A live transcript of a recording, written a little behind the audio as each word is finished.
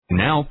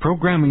Now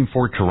programming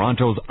for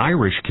Toronto's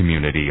Irish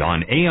community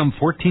on AM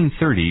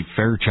 1430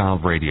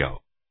 Fairchild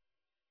Radio.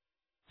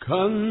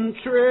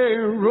 Country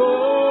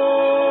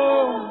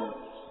roads,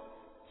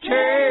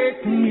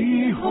 take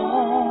me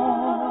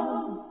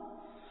home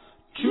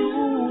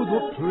to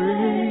the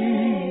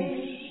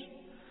place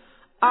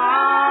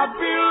I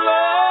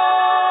belong.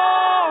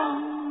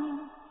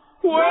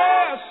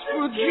 West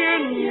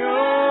Virginia,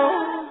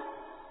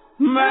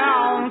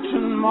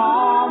 mountain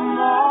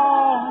mama,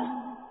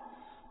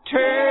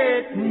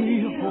 take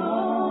me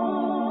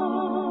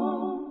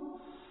home.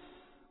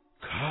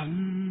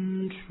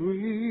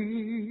 Country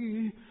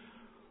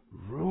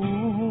road,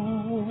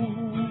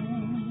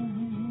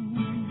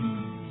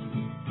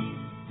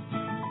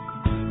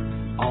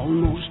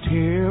 almost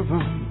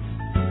heaven,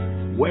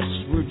 West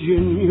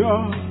Virginia,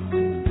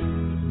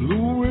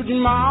 Blue Ridge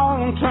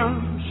Mountain,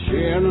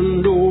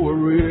 Shenandoah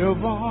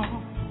River.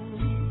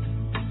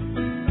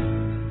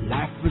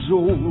 Life is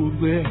over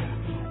there,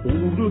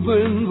 older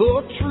than the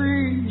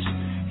trees,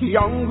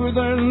 younger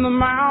than the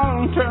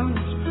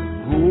mountains,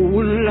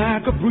 growing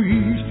like a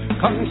breeze.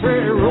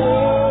 Country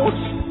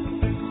roads,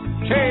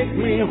 take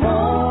me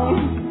home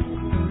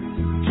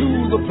to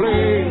the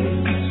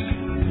place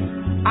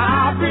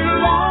I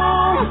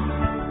belong.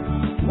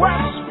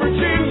 West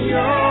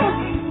Virginia,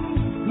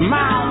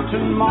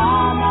 mountain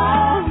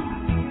mama,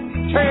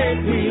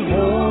 take me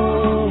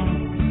home.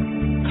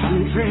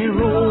 Country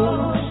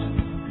roads,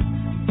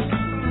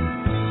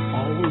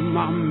 all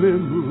my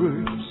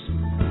memories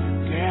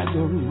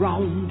gather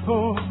round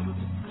her.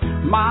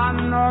 My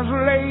nurse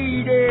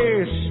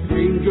lady,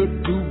 stranger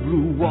to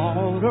blue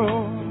water,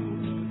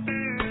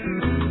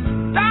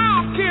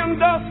 dark and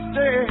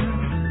dusty,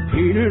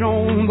 painted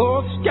on the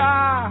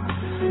sky,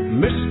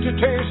 misty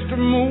taste of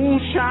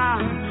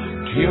moonshine,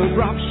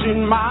 teardrops in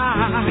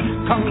my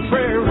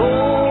country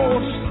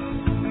roads.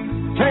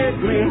 Take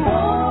me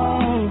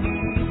home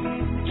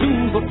to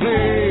the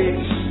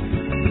place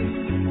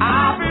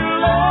I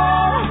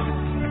belong.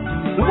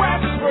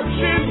 West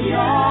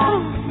Virginia,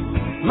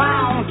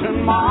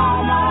 mountain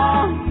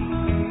mama,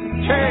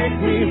 take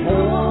me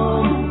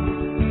home.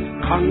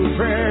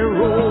 Country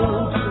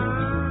roads,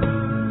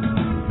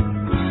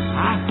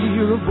 I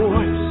hear a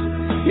voice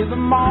in the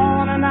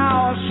morning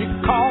hour, she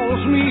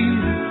calls me.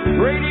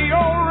 Radio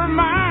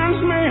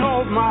reminds me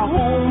of my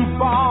home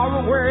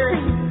far away.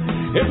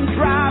 And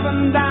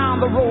driving down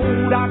the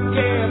road, I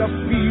get a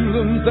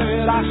feeling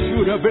that I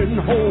should have been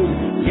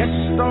home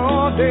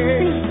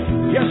yesterday,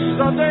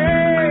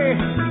 yesterday.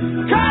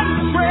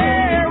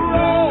 Country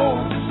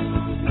roads,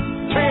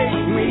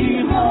 take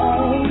me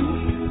home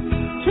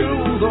to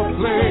the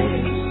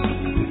place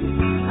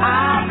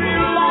I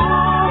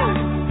belong.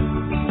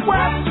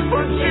 West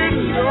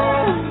Virginia,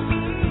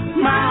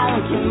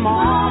 mountain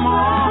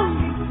mama,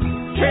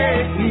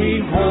 take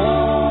me home.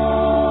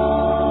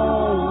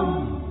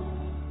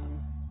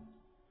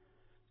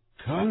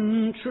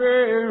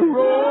 Country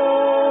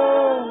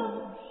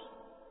roads,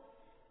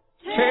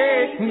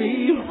 take me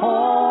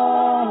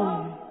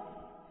home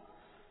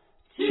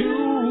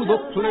to the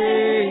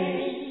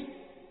place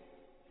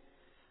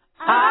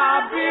I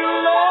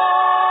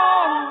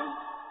belong.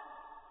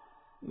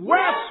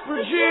 West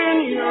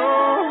Virginia,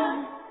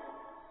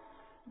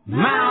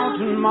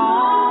 mountain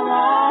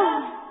mama,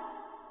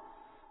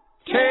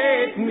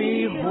 take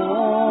me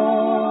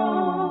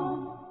home.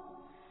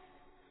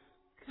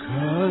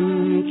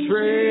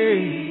 Country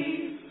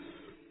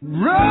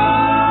roads.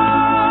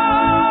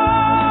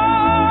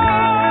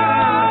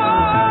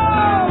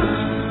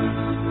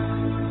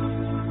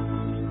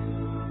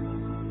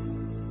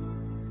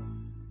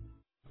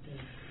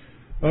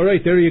 All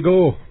right, there you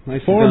go.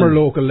 Nice Former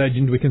local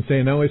legend, we can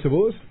say now, I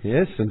suppose.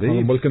 Yes, indeed.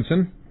 Colin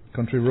Wilkinson,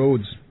 Country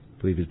Roads.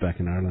 I believe he's back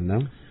in Ireland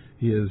now.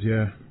 He is,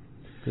 yeah.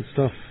 Good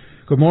stuff.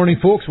 Good morning,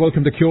 folks.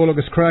 Welcome to Ceol,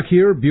 agus Craic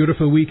here.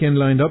 Beautiful weekend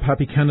lined up.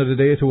 Happy Canada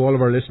Day to all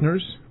of our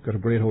listeners. Got a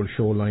great old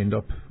show lined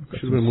up.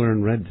 Should have been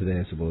wearing red today,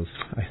 I suppose.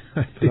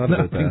 I did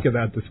not think of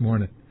that this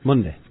morning.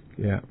 Monday.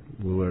 Yeah.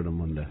 We'll wear it on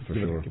Monday, for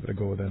sure. Give it a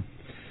go then.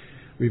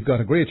 We've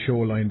got a great show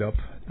lined up.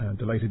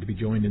 Delighted to be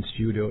joined in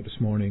studio this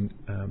morning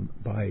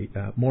by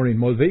Maureen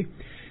Mulvey.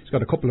 She's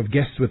got a couple of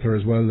guests with her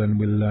as well, and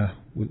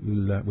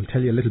we'll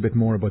tell you a little bit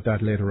more about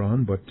that later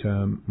on. But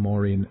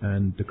Maureen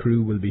and the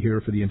crew will be here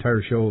for the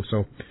entire show,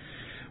 so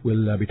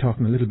we'll be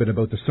talking a little bit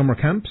about the summer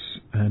camps,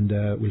 and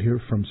we'll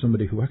hear from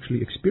somebody who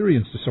actually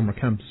experienced the summer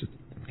camps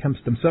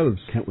themselves.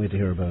 Can't wait to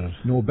hear about it.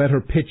 No better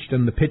pitch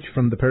than the pitch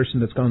from the person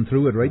that's gone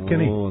through it, right,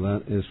 Kenny? Oh,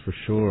 that is for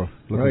sure.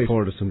 Looking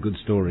forward to some good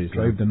stories.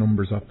 Drive the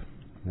numbers up.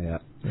 Yeah.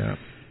 Yeah.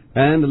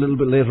 And a little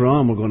bit later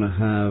on, we're going to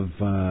have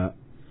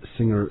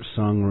singer,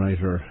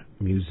 songwriter,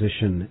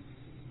 musician,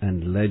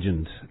 and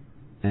legend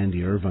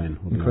Andy Irvine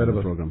will be on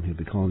the programme. He'll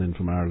be calling in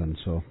from Ireland,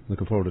 so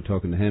looking forward to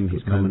talking to him.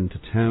 He's coming to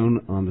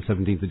town on the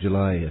 17th of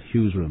July at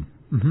Hughes Room.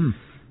 Mm-hmm.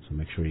 So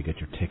make sure you get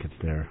your tickets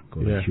there.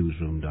 Go to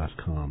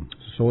hughesroom.com.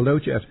 Sold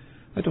out yet?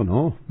 I don't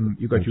know.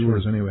 You got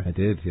yours anyway. I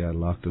did, yeah,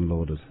 locked and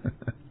loaded.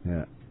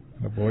 Yeah.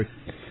 Oh boy.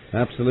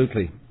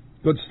 Absolutely.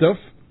 Good stuff.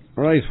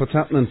 Right, what's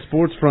happening?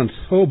 Sports front.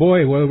 Oh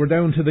boy, well we're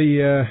down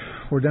to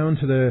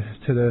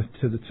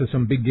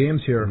some big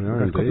games here. We've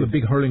got a couple of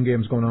big hurling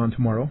games going on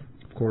tomorrow.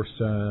 Of course,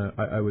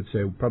 I would say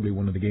probably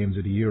one of the games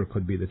of the year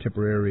could be the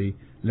Tipperary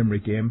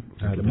Limerick game,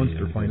 the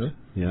Munster final.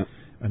 Yeah.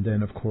 And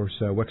then of course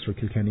Wexford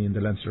Kilkenny in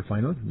the Leinster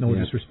final. No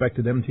disrespect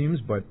to them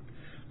teams, but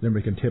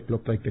Limerick and Tip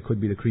look like they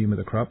could be the cream of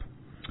the crop.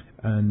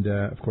 And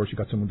of course you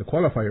got some of the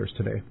qualifiers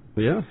today.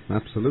 Yeah,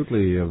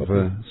 absolutely. You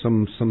have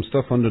some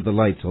stuff under the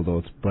lights, although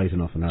it's bright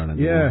enough in Ireland.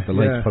 Yeah, the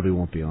lights probably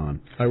won't be on.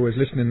 I was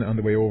listening on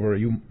the way over. I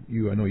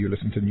know you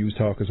listen to News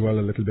Talk as well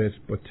a little bit,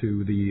 but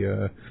to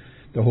the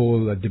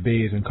whole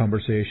debate and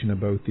conversation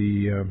about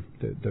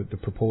the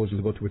proposal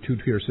to go to a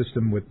two-tier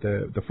system with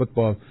the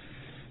football.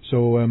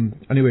 So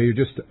anyway,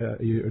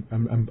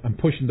 I'm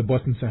pushing the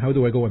button. So how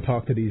do I go and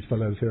talk to these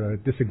fellas here?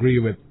 I disagree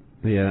with.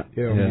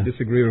 I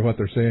disagree with what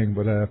they're saying,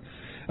 but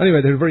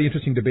anyway, there's a very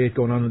interesting debate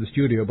going on in the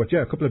studio. But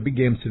yeah, a couple of big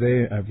games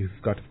today. You've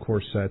got, of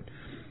course,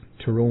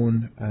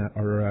 Tyrone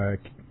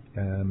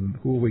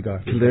who have we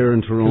got? Kildare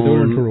and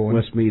Tyrone,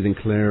 Westmeath and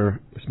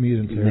Clare,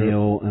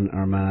 Mayo and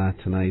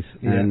Armagh tonight,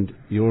 and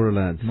your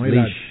lads,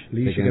 Laois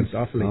against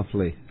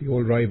Offaly, the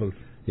old rival.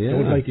 Yeah.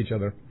 Don't like each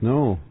other.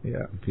 No.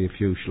 Yeah. Be a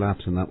few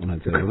slaps in that one,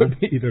 I'd say.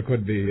 There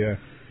could be. Yeah.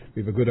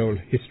 We have a good old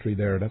history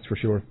there, that's for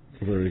sure.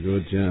 Very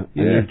good, yeah.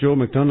 Joe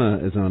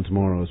McDonough is on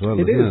tomorrow as well,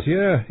 isn't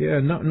it? Yeah.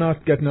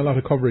 Not getting a lot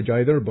of coverage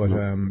either, but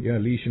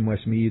Laois and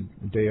Westmeath,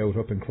 day out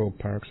up in Craic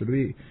Park. So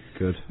there'll be,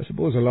 good. I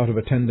suppose, a lot of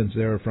attendance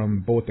there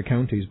from both the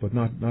counties, but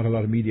not a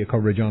lot of media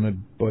coverage on it.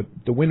 But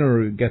the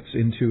winner gets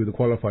into the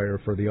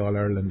qualifier for the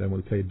All-Ireland and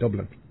will play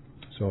Dublin.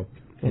 So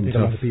I don't think a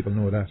lot of people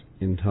know that.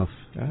 In tough.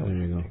 There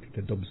you go.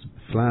 The Dubs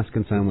flask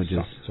and sandwiches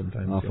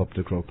sometimes, off up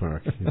to Craic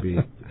Park. It'd be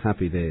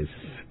happy days.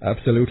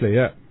 Absolutely,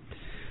 yeah.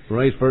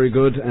 Right, very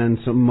good. And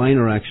some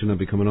minor action will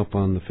be coming up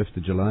on the 5th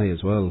of July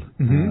as well.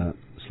 Mm-hmm.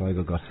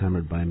 Sligo got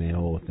hammered by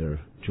Mayo there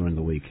during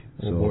the week.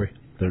 Oh boy.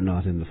 They're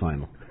not in the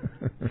final.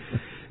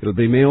 It'll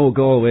be Mayo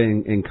Galway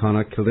in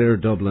Connacht, Kildare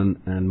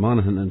Dublin, and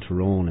Monaghan and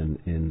Tyrone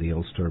in the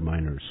Ulster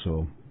Minors.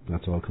 So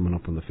that's all coming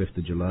up on the 5th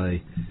of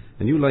July.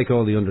 And you like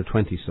all the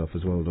under-20 stuff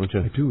as well, don't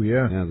you? I do,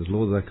 yeah. Yeah, there's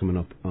loads of that coming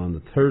up on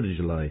the 3rd of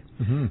July.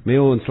 Mm-hmm.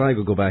 Mayo and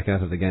Sligo go back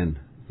at it again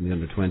in the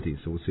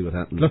under-20s, so we'll see what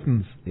happens.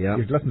 Gluttons. Yeah.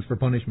 You're gluttons for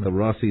punishment. The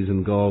Rossies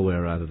and Galway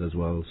are at it as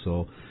well.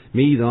 So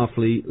Meath,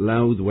 Offaly,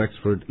 Louth,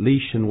 Wexford,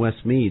 Laois and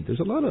Westmeath.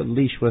 There's a lot of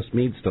Laois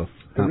Westmeath stuff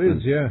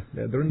happening. There is,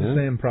 yeah. They're in the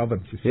same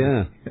province, you see.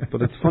 Yeah,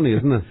 but it's funny,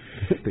 isn't it?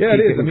 Yeah,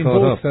 it is. I mean,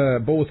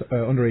 both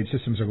underage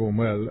systems are going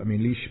well. I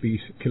mean, Laois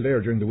beat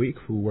Kildare during the week,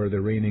 who were the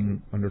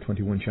reigning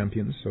under-21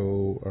 champions,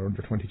 or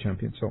under-20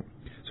 champions.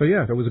 So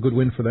yeah, that was a good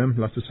win for them.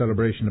 Lots of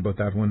celebration about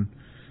that one.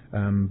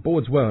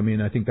 Bodes well. I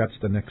mean, I think that's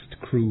the next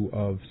crew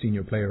of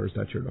senior players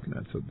that you're looking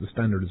at. So the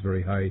standard is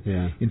very high.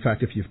 Yeah. In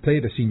fact, if you've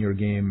played a senior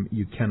game,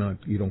 you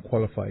don't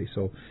qualify.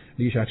 So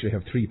Laois actually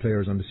have 3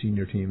 players on the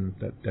senior team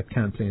that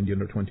can't play in the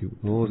under 20.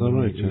 Oh, is that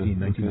right? 18,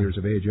 19 years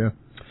of age. Yeah.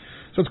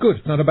 So it's good.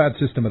 It's not a bad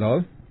system at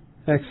all.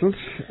 Excellent.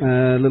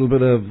 A little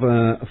bit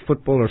of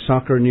football or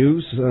soccer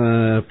news.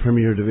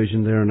 Premier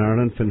Division there in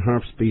Ireland. Finn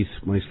Harps beat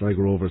my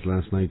Sligo Rovers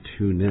last night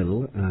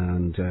 2-0,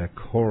 and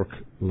Cork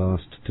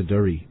lost to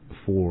Derry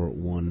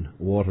 4-1.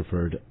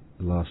 Waterford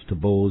lost to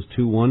Bows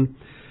 2-1.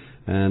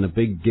 And a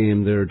big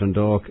game there,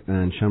 Dundalk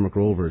and Shamrock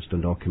Rovers.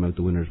 Dundalk came out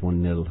the winners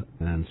 1-0,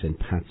 and St.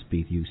 Pat's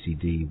beat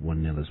UCD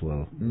 1-0 as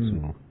well.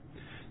 So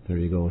there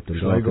you go.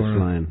 Dundalk is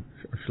flying.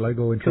 Shall I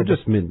go in trouble? They're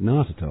just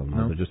not at all.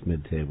 No, they're just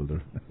mid-table.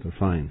 They're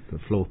fine.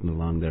 They're floating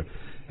along there.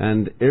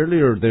 And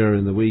earlier there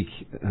in the week,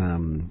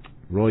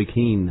 Roy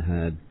Keane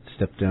had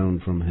stepped down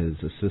from his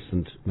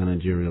assistant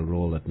managerial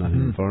role at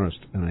Nottingham Forest,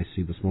 and I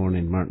see this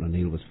morning Martin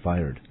O'Neill was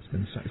fired. He's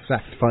been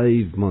sacked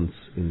 5 months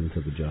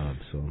into the job,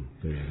 so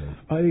there you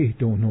go. I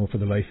don't know for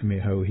the life of me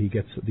how he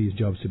gets these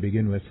jobs to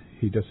begin with.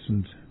 He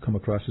doesn't come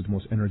across as the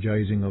most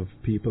energizing of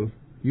people.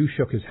 You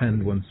shook his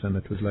hand once and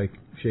it was like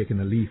shaking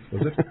a leaf,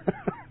 was it?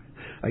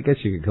 I guess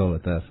you could call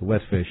it that.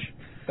 Wet fish.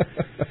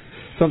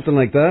 Something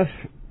like that.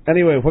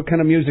 Anyway, what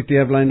kind of music do you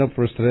have lined up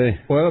for us today?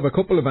 Well, I have a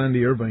couple of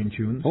Andy Irvine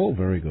tunes. Oh,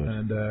 very good.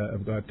 And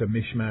I've got a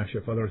mishmash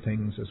of other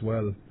things as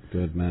well.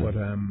 Good man. But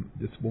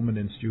this woman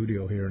in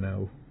studio here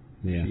now,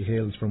 she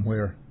hails from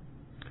where?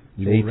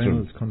 Leitrim.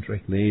 Reynolds'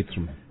 country.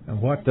 Leitrim.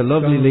 And what the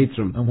lovely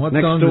Leitrim. And what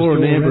next song door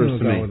does Joe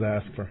neighbours Reynolds to me. always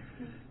ask for?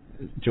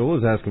 Joe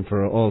is asking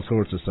for all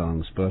sorts of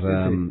songs, but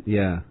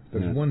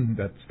there's one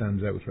that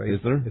stands out, right? Is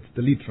there? It's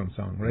the Leitrim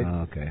song, right?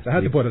 Ah, okay. So I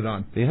had to put it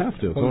on. You have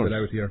to, of course. Put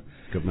it out here.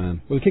 Good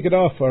man. We'll kick it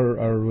off, or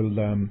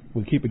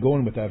we'll keep it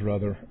going with that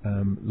rather.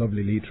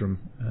 Lovely Leitrim,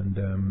 and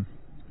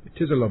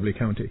it is a lovely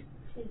county.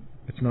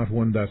 It's not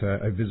one that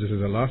I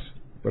visited a lot,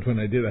 but when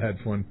I did, I had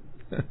fun.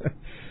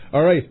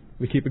 All right,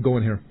 we keep it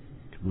going here.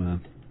 Good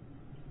man.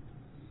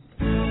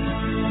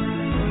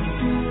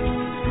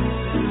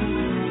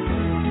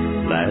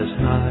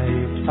 Last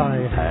night I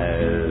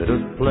had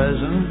a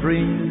pleasant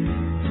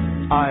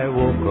dream. I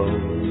woke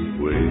up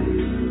with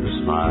a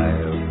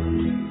smile.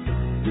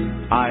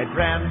 I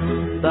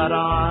dreamt that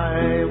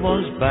I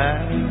was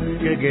back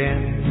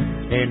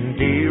again in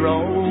dear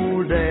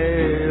old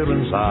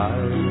Erin's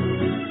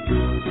Isle.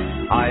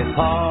 I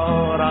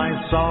thought I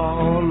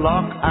saw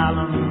Loch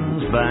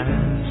Allen's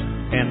banks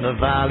in the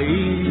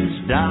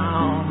valleys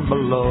down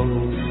below.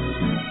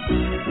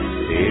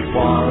 It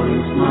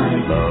was my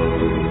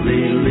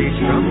lovely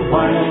Leitrim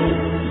where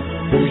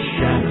the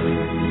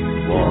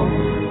Shannon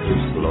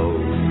waters flow.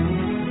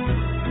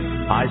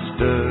 I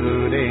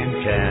stood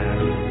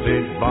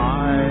enchanted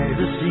by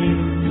the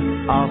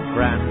scene of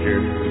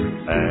grandeur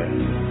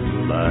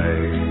and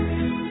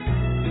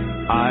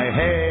light. I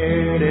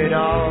headed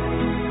off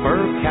for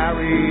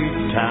Carrick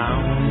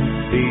town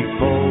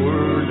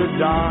before the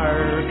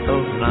dark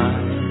of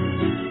night.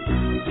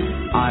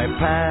 I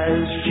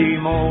passed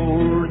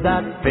Cheemore,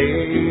 that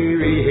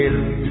fairy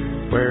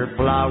hill where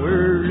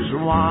flowers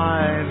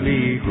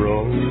widely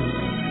grow,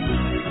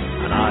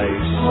 and I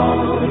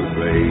saw the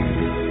grave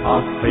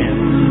of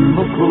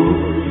Finmacool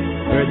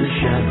where the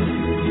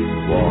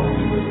Shannon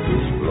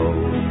waters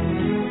flow.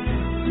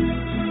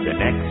 The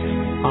next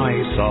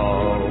I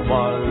saw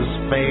was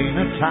Spain,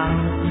 a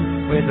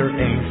town with her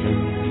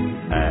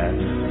ancient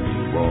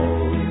abbey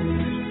walls,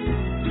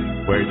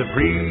 where the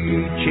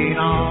preaching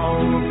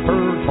of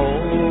her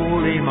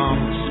holy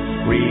monks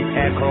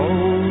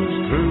re-echoes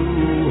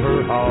through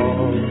her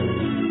halls.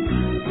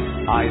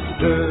 I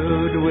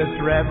stood with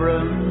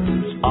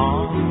reverence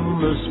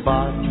on the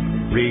spot,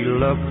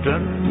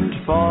 reluctant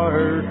for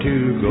her to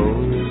go.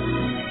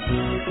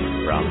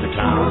 From the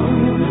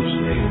town of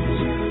saints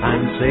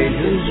and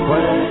sages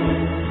where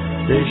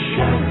the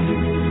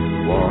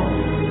Shannon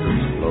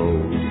waters flow,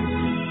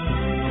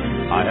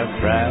 I have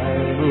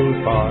travelled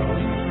far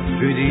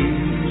through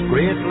these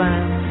great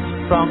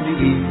lands, from the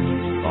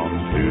east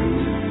unto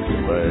the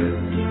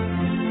west.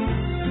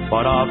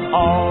 But of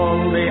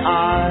all the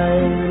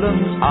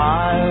islands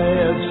I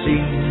have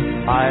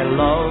seen, I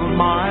love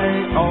my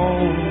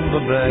own the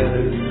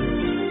best.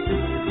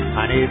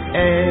 And if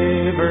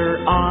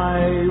ever I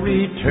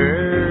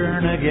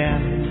return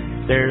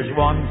again, there's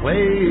one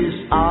place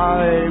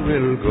I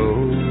will go.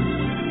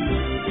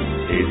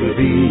 It will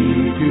be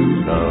to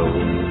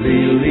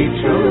lovely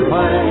Leitrim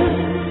where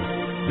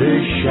the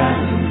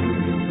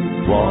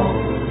Shannon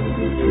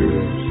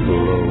waters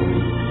flow.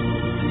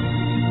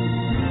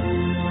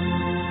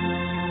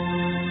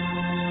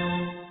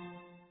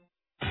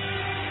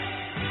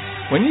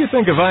 When you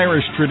think of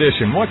Irish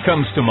tradition, what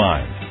comes to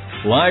mind?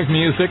 Live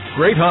music,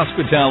 great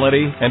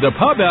hospitality, and a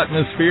pub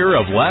atmosphere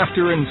of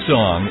laughter and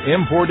song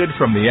imported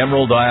from the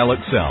Emerald Isle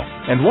itself.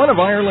 And one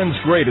of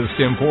Ireland's greatest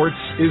imports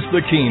is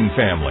the Keane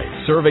family,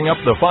 serving up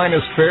the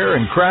finest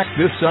fare and crack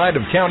this side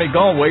of County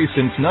Galway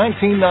since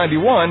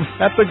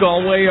 1991 at the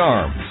Galway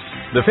Arms.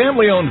 The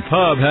family-owned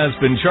pub has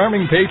been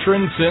charming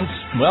patrons since,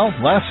 well,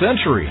 last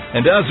century,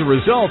 and as a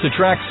result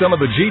attracts some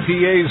of the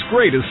GTA's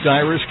greatest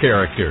Irish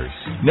characters.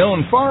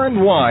 Known far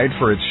and wide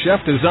for its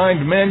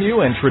chef-designed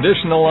menu and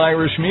traditional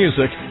Irish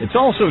music, it's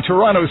also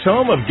Toronto's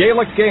home of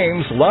Gaelic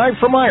games live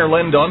from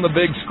Ireland on the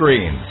big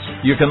screens.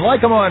 You can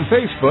like them on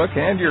Facebook,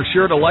 and you're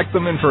sure to like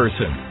them in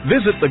person.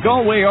 Visit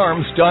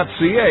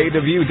thegalwayarms.ca to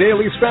view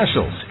daily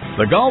specials.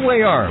 The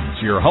Galway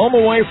Arms, your home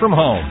away from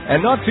home,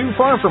 and not too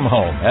far from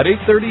home, at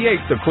 838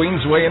 the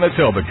Queensway in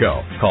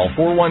Etobicoke. Call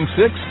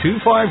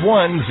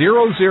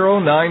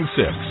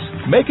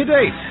 416-251-0096. Make a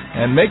date,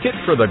 and make it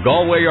for the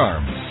Galway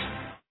Arms.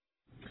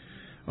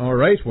 All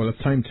right, well,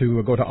 it's time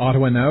to go to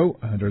Ottawa now.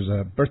 There's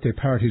a birthday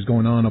parties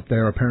going on up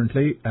there,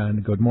 apparently.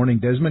 And good morning,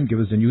 Desmond. Give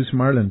us the news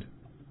from Ireland.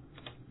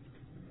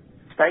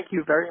 Thank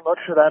you very much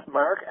for that,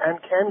 Mark.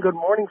 And Ken, good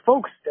morning,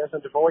 folks.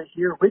 Desmond Devoy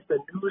here with the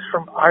news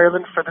from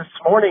Ireland for this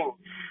morning.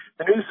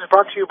 The news is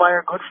brought to you by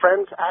our good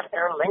friends at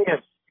Aer Lingus.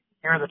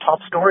 Here are the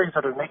top stories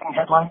that are making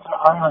headlines in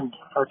Ireland.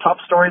 Our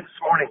top story this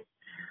morning.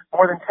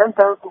 More than 10,000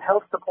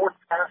 health support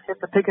staff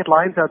hit the picket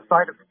lines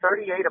outside of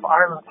 38 of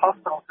Ireland's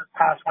hospitals this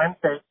past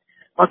Wednesday,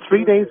 but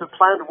 3 days of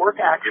planned work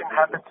action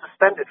have been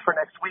suspended for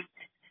next week.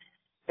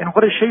 In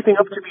what is shaping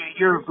up to be a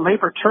year of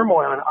labour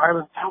turmoil in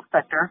Ireland's health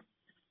sector,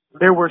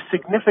 there were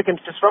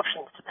significant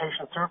disruptions to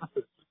patient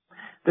services.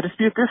 The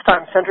dispute this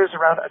time centres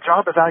around a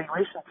job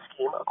evaluation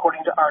scheme,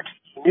 according to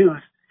RTE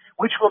News,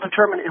 which will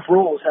determine if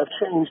roles have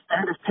changed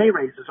and if pay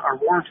raises are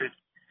warranted.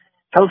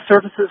 Health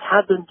services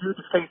had been due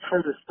to face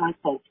further strikes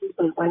on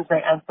Tuesday,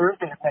 Wednesday and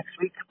Thursday of next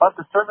week, but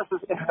the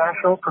Services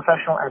International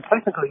Professional and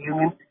Technical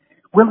Union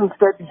will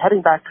instead be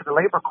heading back to the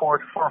Labour Court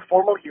for a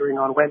formal hearing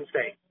on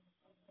Wednesday.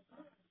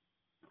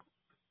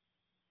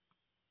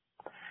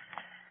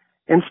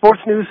 In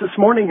sports news this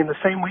morning, in the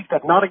same week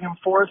that Nottingham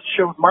Forest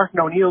showed Martin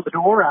O'Neill the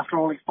door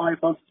after only 5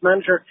 months as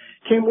manager,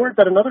 came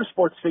word that another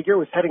sports figure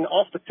was heading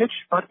off the pitch,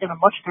 but in a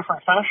much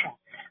different fashion.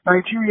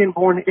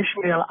 Nigerian-born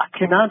Ishmael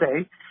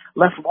Akinade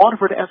left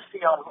Waterford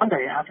FC on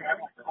Monday after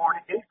having scored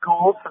 8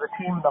 goals for the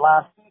team in the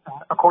last season,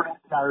 according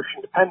to the Irish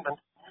Independent,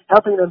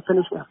 helping them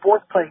finish in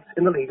 4th place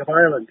in the League of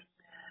Ireland.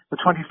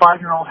 The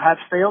 25-year-old had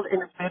failed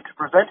in his bid to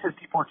prevent his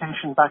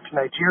deportation back to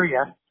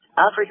Nigeria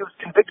after he was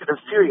convicted of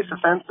serious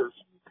offences.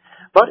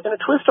 But in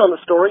a twist on the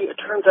story, it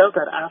turns out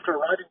that after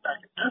arriving back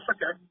in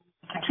Africa,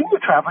 he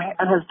continued traveling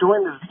and has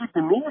joined the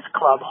Vietnamese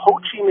club Ho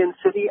Chi Minh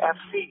City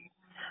FC.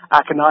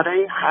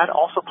 Akinade had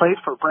also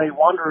played for Bray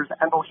Wanderers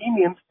and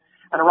Bohemians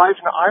and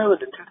arrived in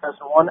Ireland in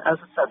 2001 as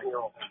a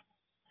 7-year-old.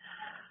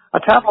 A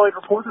tabloid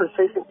reporter is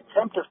facing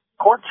contempt of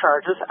court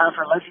charges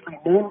after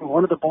allegedly naming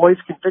one of the boys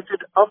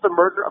convicted of the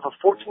murder of a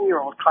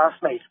 14-year-old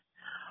classmate.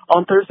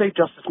 On Thursday,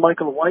 Justice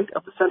Michael White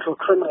of the Central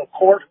Criminal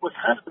Court was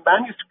handed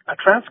a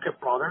transcript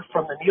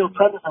from the Neil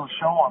Prendeville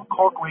show on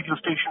Cork radio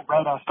station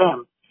Red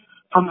FM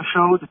from the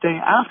show the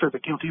day after the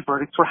guilty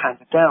verdicts were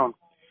handed down.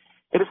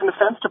 It is an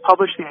offence to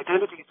publish the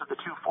identities of the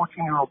two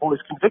 14-year-old boys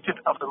convicted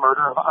of the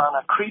murder of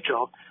Anna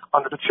Creagel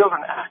under the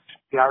Children Act.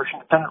 The Irish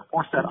Independent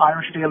reports that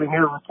Irish Daily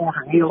Mirror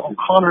reporter Neil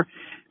O'Connor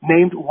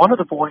named one of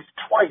the boys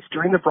twice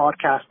during the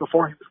broadcast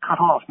before he was cut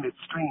off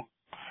midstream.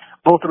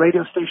 Both the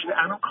radio station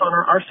and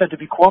O'Connor are said to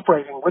be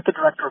cooperating with the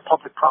Director of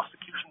Public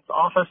Prosecution's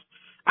Office,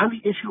 and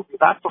the issue will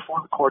be back before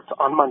the courts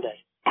on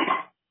Monday.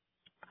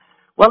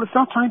 Well, it's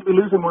not time to be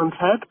losing one's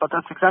head, but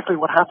that's exactly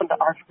what happened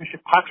to Archbishop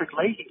Patrick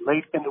Leahy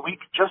late in the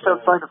week just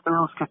outside of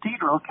Thurles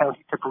Cathedral,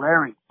 County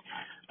Tipperary.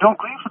 Don't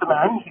grieve for the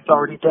man, he's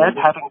already dead,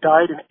 having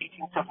died in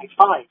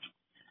 1875.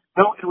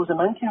 No, it was a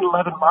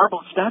 1911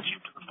 marble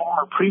statue to the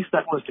former priest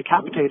that was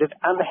decapitated,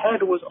 and the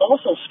head was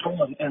also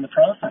stolen in the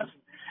process.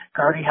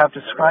 Gardaí have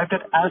described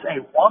it as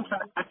a wanton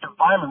act of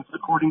violence,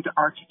 according to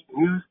RTE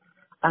News,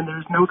 and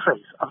there is no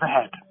trace of the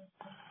head.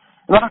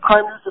 In other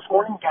crime news this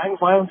morning, gang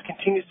violence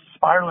continues to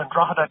spiral in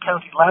Drogheda,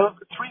 County Louth.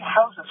 3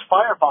 houses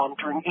firebombed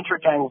during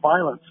inter-gang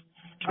violence.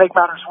 To make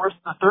matters worse,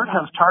 the third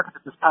house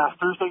targeted this past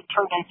Thursday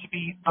turned out to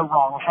be the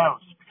wrong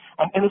house.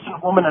 An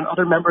innocent woman and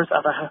other members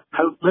of a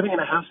house living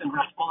in a house in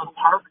Rathbullen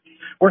Park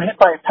were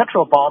hit by a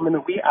petrol bomb in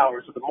the wee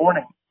hours of the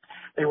morning.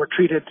 They were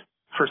treated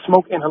for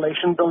smoke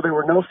inhalation, though there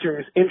were no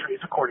serious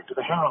injuries, according to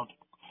the Herald.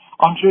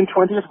 On June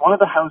 20th, one of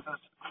the houses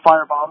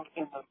firebombed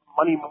in the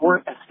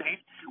Moneymore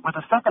estate, with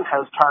a second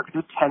house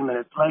targeted 10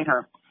 minutes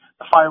later.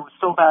 The fire was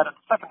so bad at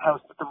the second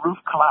house that the roof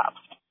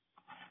collapsed.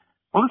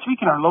 Well, this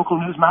week in our local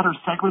news matters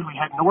segment, we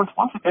head north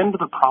once again to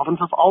the province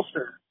of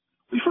Ulster.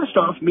 We first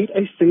off meet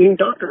a singing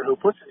doctor who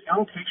puts his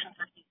young patients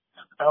at ease.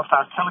 The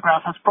Belfast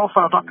Telegraph has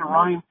profiled Dr.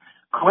 Ryan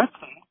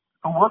Coetzee,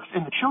 who works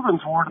in the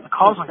children's ward at the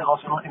Causeway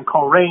Hospital in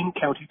Coleraine,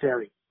 County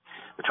Derry.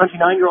 The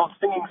 29-year-old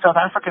singing South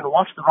African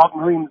watched the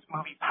Robin Williams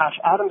movie Patch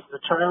Adams as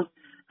a child,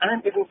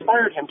 and it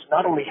inspired him to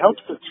not only help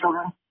the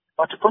children,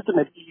 but to put them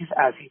at ease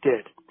as he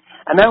did.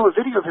 And now a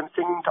video of him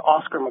singing to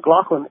Oscar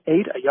McLaughlin,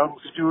 a young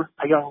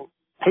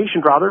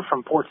patient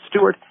from Port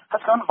Stewart,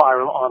 has gone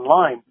viral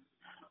online.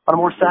 On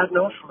a more sad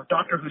note, from a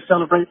doctor who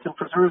celebrates and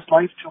preserves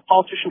life to a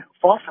politician who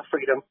fought for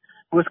freedom,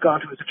 who has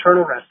gone to his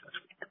eternal rest this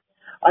week.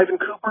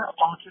 Ivan Cooper, a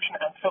politician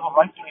and civil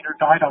rights leader,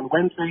 died on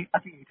Wednesday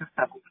at the age of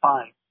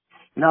 75.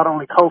 He not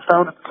only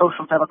co-founded the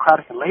Social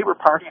Democratic and Labour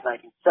Party in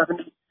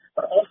 1970,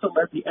 but also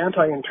led the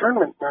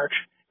anti-internment march,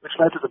 which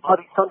led to the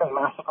Bloody Sunday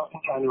massacre in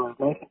January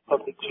of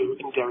 1972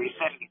 in Derry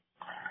City.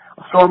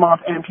 A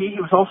Stormont MP,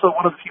 he was also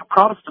one of the few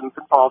Protestants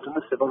involved in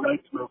the civil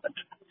rights movement.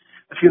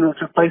 The funeral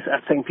took place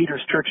at St.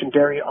 Peter's Church in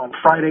Derry on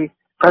Friday.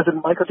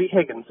 President Michael D.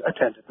 Higgins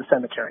attended the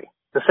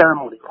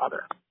ceremony.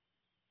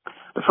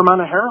 The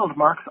Fermanagh Herald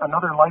marks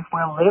another life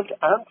well lived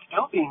and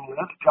still being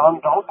lived. John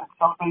Dalton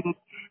celebrated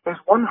his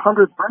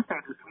 100th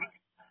birthday this week.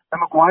 The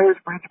Maguire's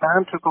Bridge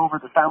Band took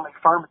over the family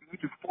farm at the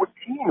age of 14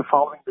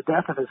 following the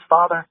death of his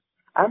father,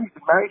 and he's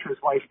been married to his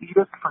wife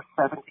Edith for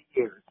 70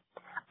 years.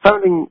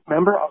 Founding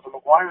member of the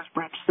Maguire's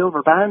Bridge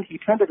Silver Band, he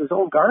tended his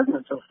own garden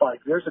until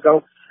 5 years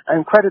ago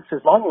and credits his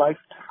long life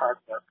to hard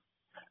work.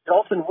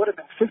 Dalton would have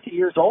been 50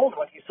 years old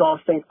when he saw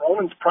St.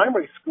 Ronan's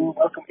Primary School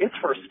welcome its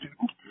first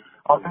student.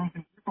 On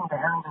Thursday evening, the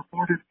Herald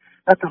reported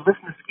that the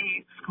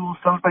Lisnaskey School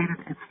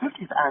celebrated its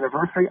 50th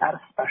anniversary at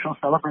a special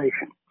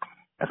celebration.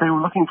 If they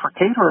were looking for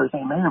caterers,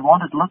 they may have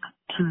wanted to look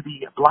to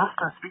the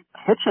Blaster Street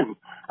Kitchen,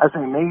 as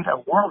they made a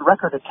world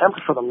record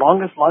attempt for the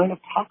longest line of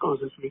tacos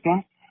this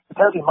weekend.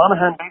 The County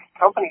Monaghan-based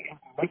company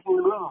is making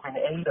the move in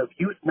aid of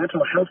Youth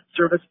Mental Health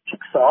Service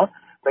Jigsaw,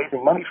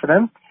 raising money for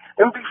them.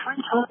 There will be free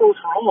tacos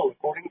for all,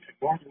 according to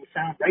Northern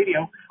Sound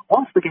Radio,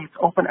 once the gates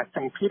open at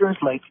St. Peter's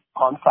Lake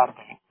on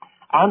Saturday.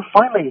 And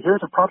finally,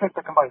 here's a project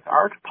that combines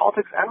art,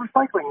 politics, and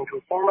recycling into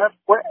a format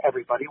where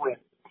everybody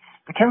wins.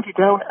 The County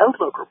Down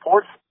Outlook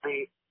reports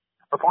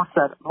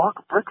that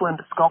Loch Brickland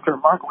sculptor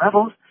Mark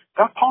Revels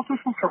got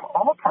politicians from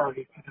all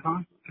parties to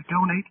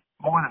donate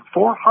more than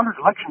 400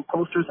 election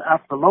posters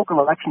after the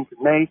local elections in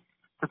May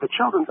to the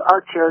children's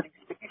art charity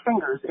Sticky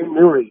Fingers in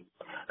Newry.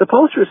 The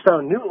posters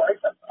found new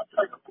life as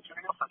upcycled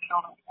material for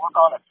children to work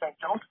on at St.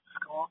 Joseph's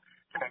School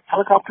to make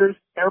helicopters,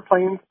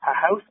 airplanes, a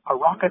house, a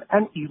rocket,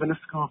 and even a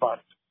school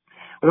bus.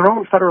 With our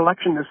own federal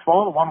election this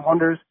fall, one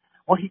wonders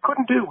what he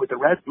couldn't do with the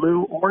red,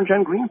 blue, orange,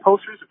 and green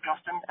posters of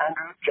Justin,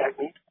 Andrew,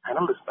 Jagmeet, and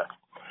Elizabeth.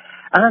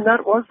 And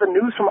that was the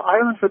news from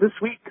Ireland for this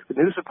week. The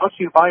news is brought to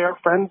you by our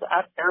friends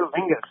at Aer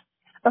Lingus.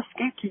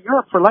 Escape to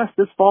Europe for less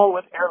this fall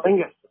with Aer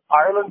Lingus,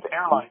 Ireland's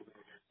airline.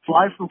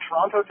 Fly from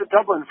Toronto to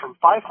Dublin from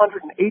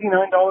 $589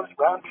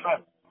 round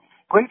trip.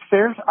 Great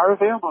fares are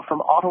available from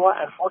Ottawa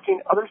and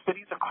 14 other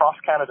cities across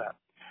Canada.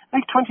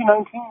 Make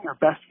 2019 your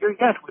best year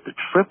yet with the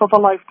trip of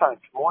a lifetime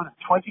to more than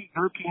 20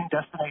 European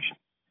destinations.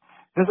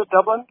 Visit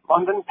Dublin,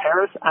 London,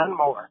 Paris, and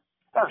more.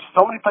 There are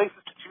so many places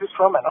to choose choose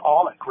from, and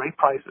all at great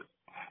prices.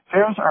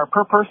 Fares are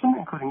per person,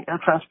 including air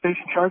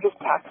transportation charges,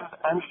 taxes,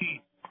 and fees.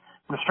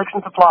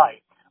 Restrictions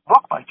apply.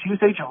 Book by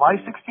Tuesday, July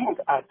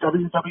 16th at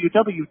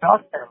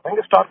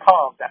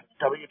www.aerlingus.com. That's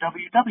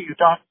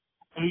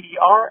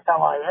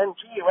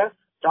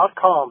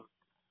www.aerlingus.com.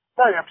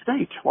 Now you're up to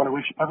date. I want to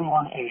wish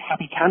everyone a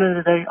happy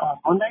Canada Day on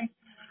Monday.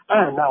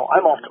 And now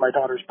I'm off to my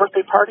daughter's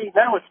birthday party.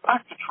 Now it's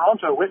back to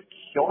Toronto with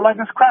Ceol,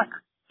 agus, Craic.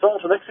 So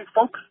until next week,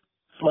 folks,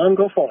 slán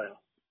go fóill.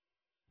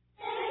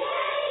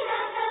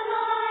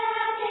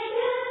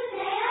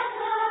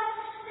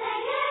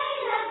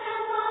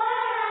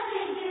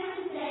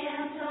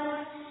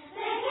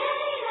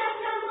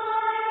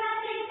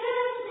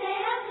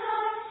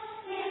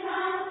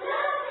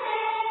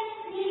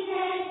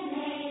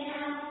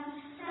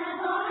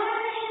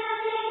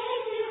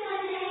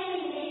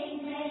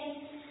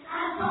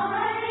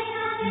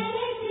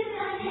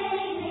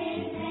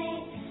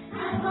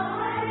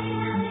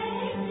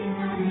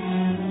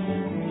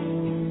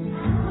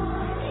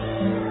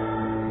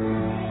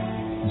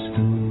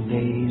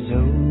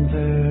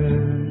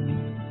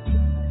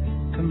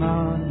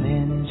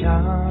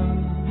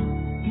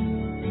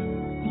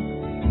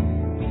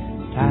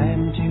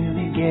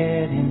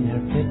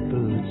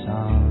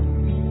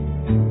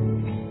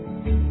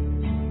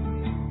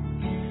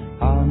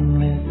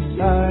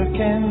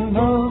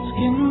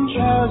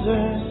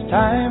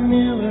 Time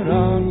you were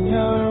on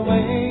your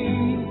way,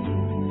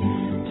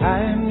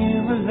 time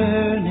you were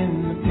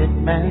learning the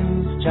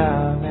pitman's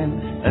job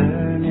and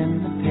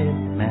earning the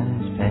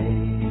pitman's pay.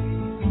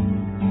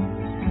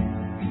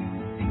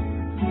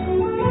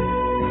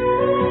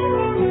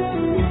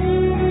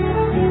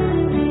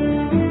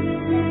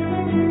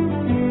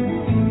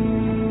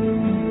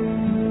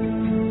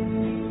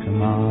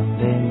 Come on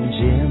then,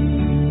 Jim,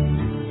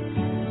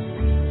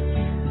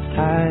 it's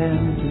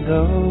time to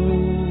go.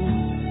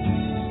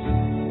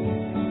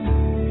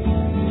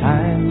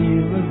 Time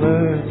you were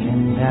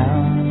working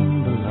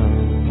down below.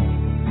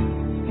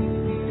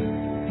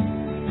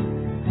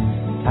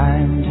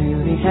 Time to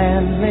be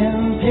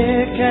handling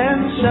pick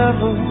and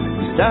shovel.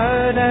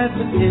 Start at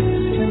the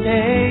pits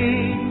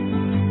today.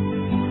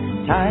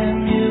 Time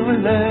you were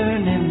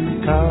learning the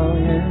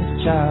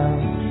collier's job,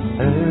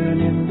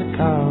 earning the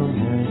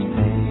collier's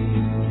pay.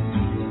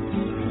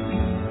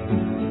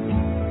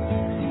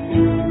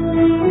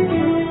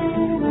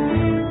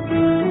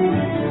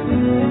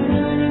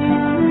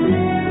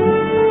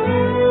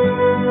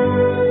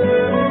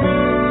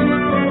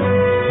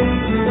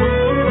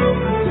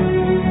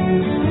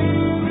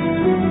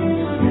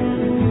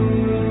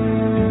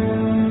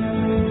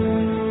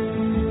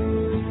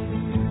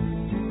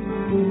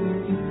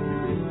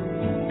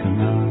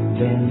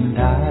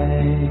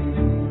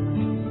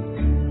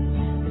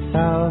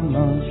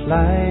 Almost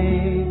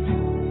like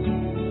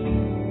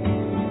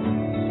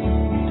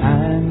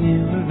time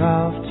you were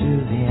off to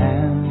the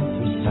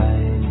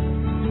anthracite.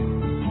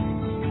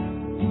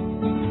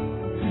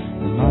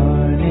 The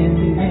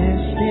morning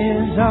mist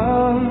is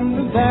on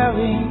the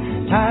valley.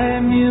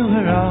 Time you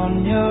were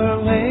on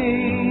your way.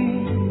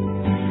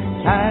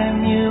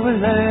 Time you were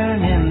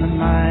learning the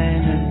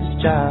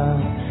miner's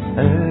job,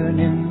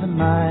 earning the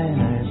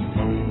miner's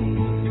pay.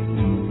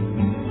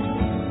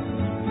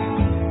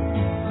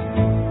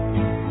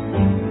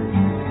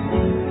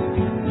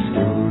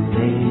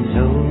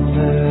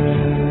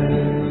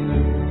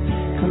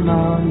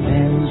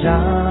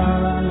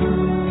 John,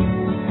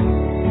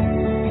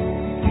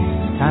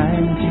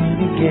 time to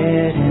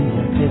get in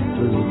the pit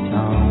boots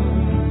on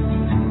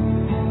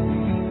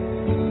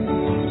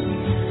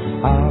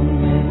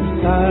with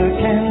dark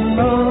and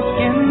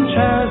moleskin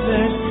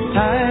trousers.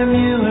 Time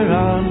you were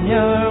on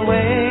your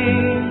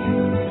way.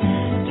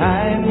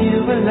 Time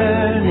you were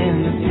learning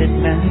the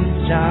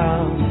pitman's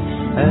job,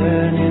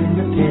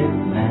 earning the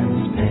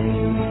pitman's pay.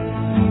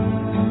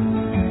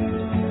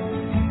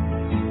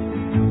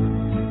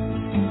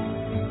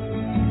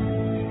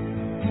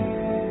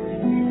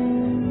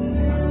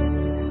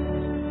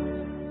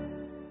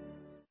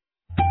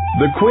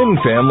 The Quinn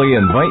family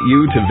invite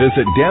you to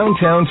visit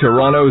downtown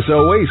Toronto's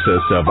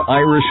oasis of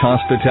Irish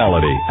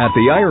hospitality at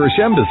the Irish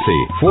Embassy,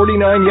 49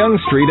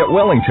 Yonge Street at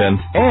Wellington,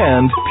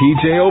 and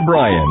PJ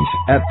O'Brien's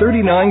at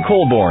 39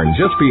 Colborne,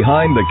 just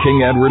behind the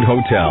King Edward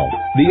Hotel.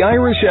 The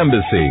Irish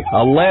Embassy,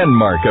 a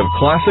landmark of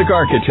classic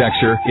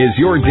architecture, is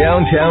your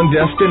downtown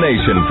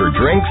destination for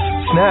drinks,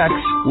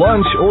 snacks,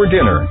 lunch, or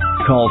dinner.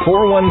 Call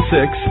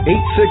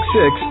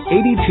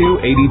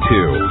 416-866-8282.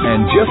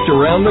 And just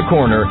around the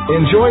corner,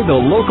 enjoy the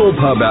local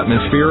pub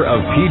atmosphere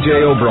of PJ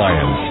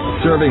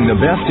O'Brien's, serving the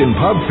best in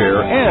pub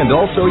fare and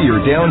also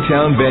your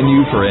downtown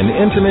venue for an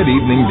intimate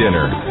evening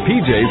dinner.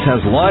 PJ's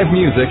has live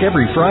music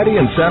every Friday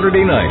and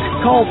Saturday night.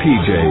 Call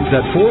PJ's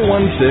at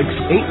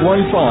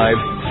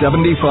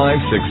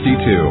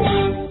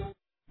 416-815-7562.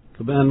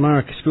 Good man,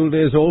 Mark. School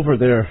day is over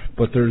there,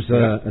 but there's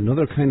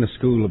another kind of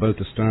school about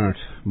to start.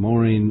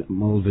 Maureen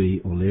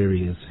Mulvey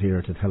O'Leary is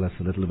here to tell us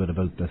a little bit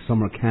about the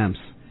summer camps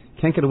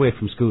Can't get away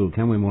from school,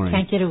 can we, Maureen?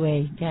 Can't get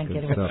away. Can't Good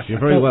get away. stuff. You're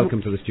very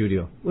welcome to the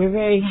studio. We're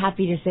very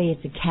happy to say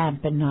it's a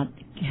camp and not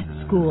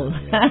school.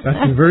 Yeah.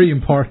 That's very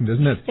important,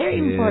 isn't it? Very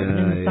important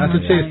in the That's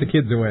what saves the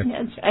kids away.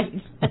 That's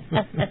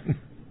right.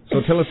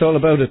 So tell us all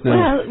about it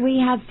now. Well,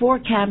 we have 4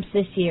 camps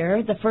this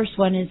year. The first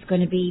one is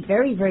going to be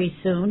very, very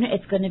soon.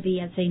 It's going to be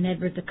at St.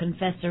 Edward the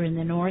Confessor in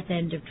the north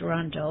end of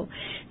Toronto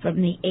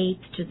from the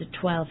 8th to the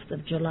 12th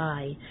of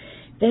July.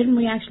 Then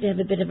we actually have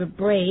a bit of a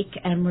break,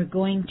 and we're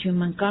going to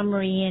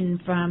Montgomery Inn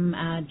from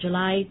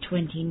July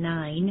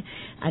 29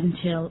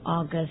 until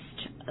August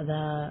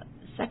the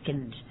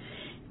 2nd.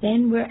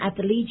 Then we're at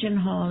the Legion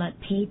Hall at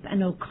Pape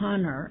and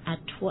O'Connor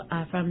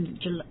from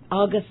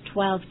August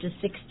 12 to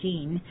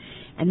 16,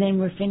 and then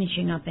we're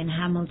finishing up in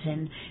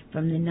Hamilton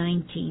from the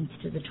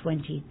 19th to the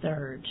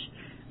 23rd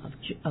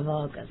of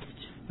August.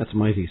 That's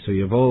mighty. So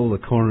you have all the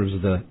corners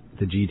of the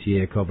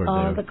GTA covered there.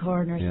 All the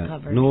corners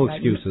covered. No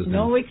excuses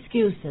now. No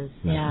excuses,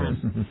 yeah.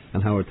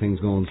 And how are things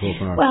going so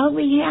far? Well,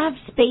 we have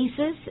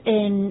spaces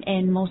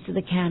in most of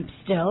the camps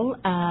still,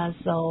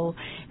 so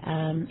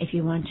if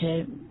you want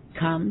to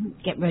come,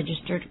 get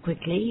registered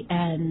quickly.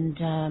 And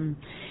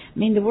I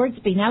mean, the word's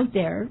been out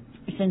there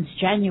since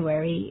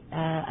January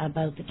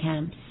about the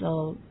camps,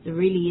 so there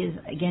really is,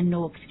 again,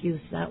 no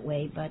excuse that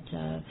way, but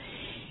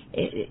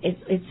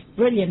it's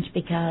brilliant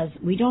because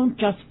we don't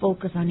just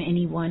focus on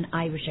any one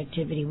Irish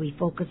activity. We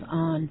focus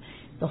on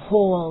the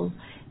whole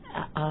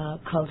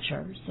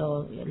culture.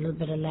 So a little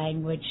bit of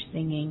language,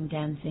 singing,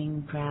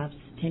 dancing, crafts,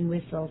 tin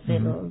whistle,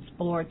 fiddle,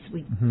 sports.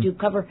 We do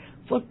cover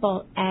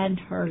football and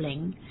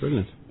hurling.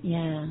 Brilliant.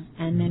 Yeah,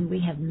 and then we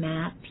have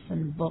maps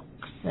and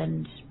books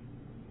and,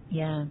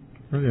 yeah.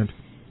 Brilliant.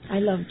 I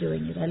love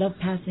doing it. I love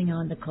passing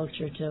on the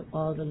culture to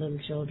all the little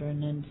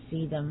children and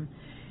see them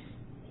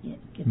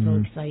get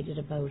so excited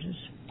about it.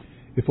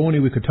 If only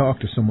we could talk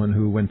to someone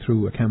who went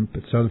through a camp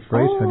itself,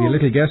 right? Have you a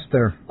little guest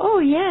there? Oh,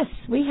 yes.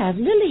 We have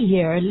Lily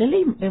here.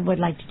 Lily would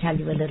like to tell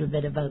you a little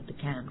bit about the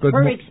camp.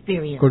 Her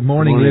experience. Good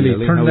morning,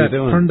 Lily.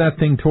 Turn that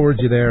thing towards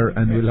you there,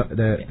 and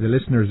the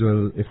listeners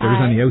will, if there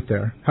is any out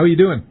there. How are you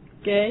doing?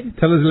 Good.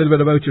 Tell us a little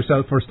bit about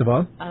yourself, first of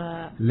all.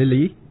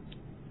 Lily.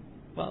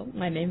 Well,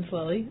 my name's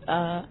Lily.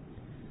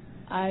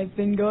 I've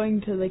been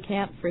going to the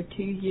camp for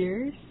 2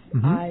 years.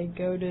 I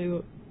go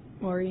to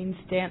Maureen's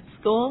dance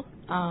school.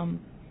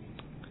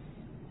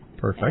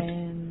 Perfect.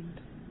 And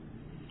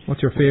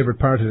what's your favourite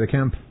part of the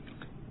camp?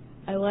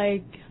 I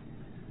like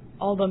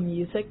all the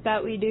music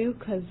that we do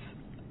because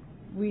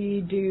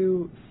we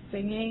do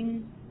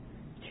singing,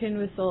 tin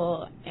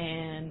whistle,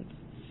 and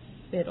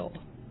fiddle.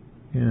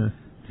 Yeah.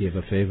 Do you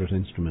have a favourite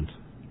instrument?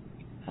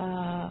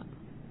 Well,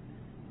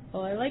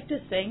 I like to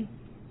sing.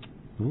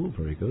 Oh,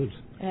 very good.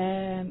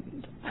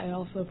 And I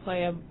also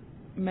play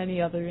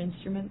many other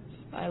instruments.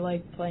 I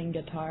like playing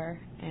guitar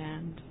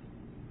and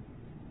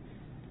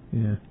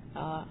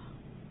of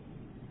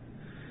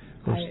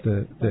course,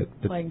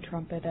 playing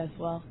trumpet as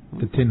well.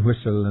 The tin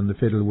whistle and the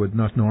fiddle would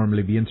not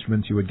normally be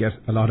instruments you would get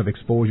a lot of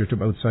exposure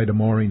to outside of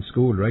Maureen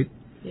school, right?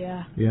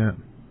 Yeah. Yeah.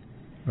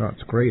 Oh,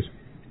 that's great.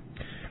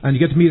 And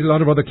you get to meet a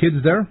lot of other kids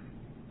there?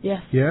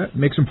 Yes. Yeah,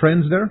 make some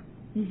friends there?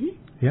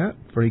 Yeah,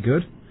 very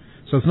good.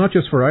 So it's not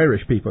just for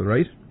Irish people,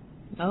 right?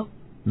 No.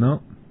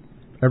 No?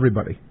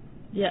 Everybody?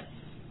 Yes.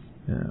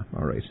 Yeah,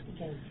 all right.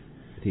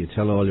 Do you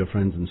tell all your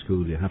friends in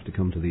school you have to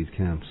come to these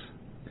camps?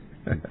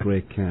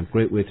 Great camp.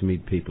 Great way to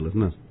meet people,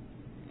 isn't it?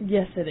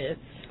 Yes, it is.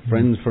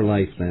 Friends for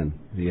life, then.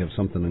 You have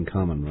something in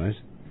common, right?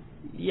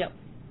 Yep.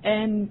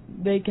 And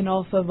they can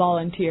also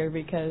volunteer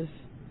because...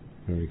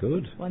 Very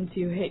good. Once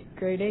you hit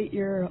grade 8,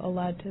 you're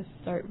allowed to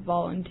start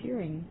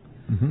volunteering.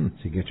 So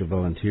you get your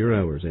volunteer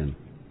hours in.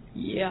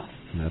 Yes.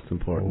 That's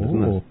important,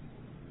 isn't it?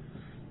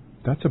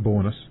 That's a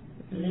bonus.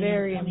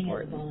 Very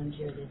important.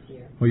 Volunteer this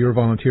year. Oh, you're a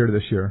volunteer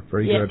this year.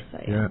 Very good.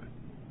 Yes, I am. Yeah.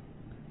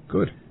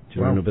 Good. Do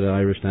you learn a bit of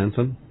Irish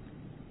dancing?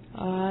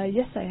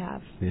 Yes, I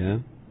have. Yeah.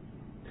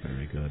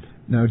 Very good.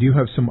 Now, do you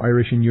have some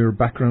Irish in your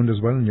background as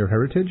well, in your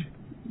heritage?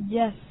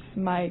 Yes,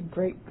 my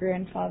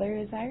great-grandfather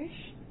is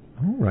Irish.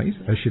 Oh, right.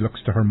 As she looks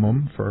to her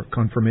mum for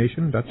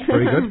confirmation. That's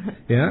very good.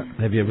 Yeah.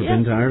 Have you ever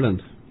been to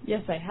Ireland?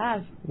 Yes, I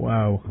have.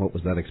 Wow. What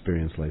was that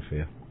experience like for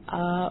you?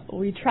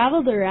 We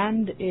traveled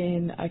around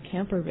in a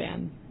camper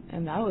van,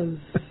 and that was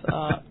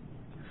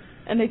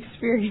an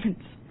experience.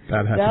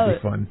 That had to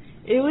be fun.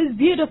 It was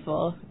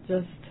beautiful,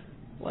 just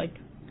like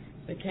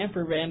the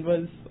camper van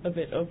was a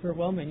bit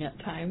overwhelming at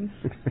times.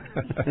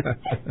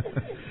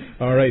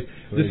 All right.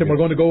 Listen, we're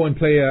going to go and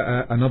play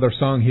another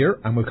song here,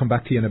 and we'll come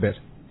back to you in a bit.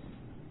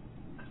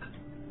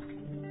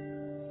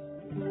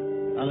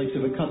 Alex,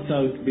 if it cuts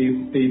out,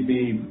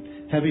 be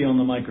heavy on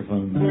the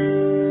microphone.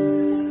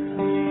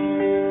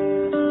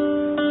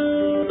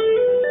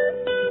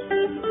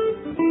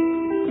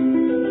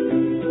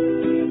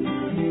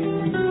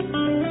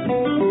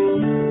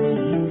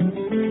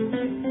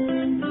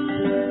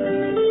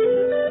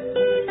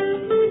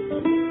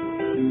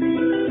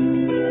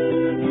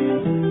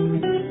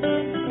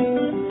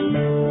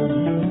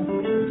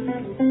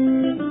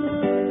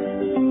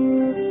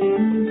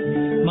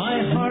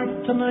 My heart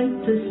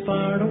tonight is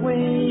far far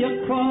away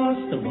across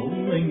the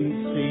rolling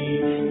sea,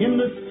 in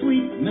the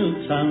sweet mill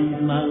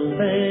town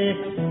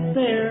Malbay,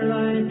 there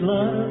I'd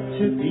love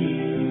to be.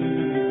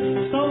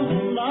 So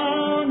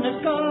long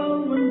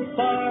ago and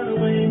far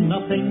away,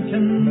 nothing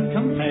can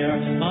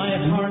compare. My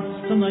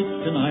heart's tonight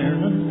in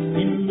Ireland,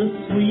 in the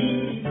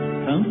sweet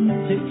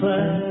County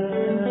Clare.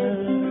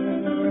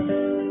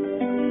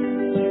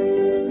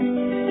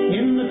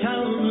 In the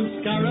town of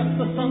Scariff,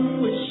 the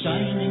sun was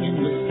shining in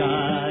the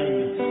sky,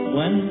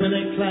 when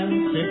Billy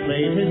Clancy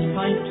played his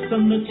pipes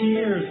and the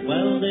tears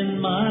welled in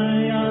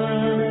my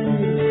eyes.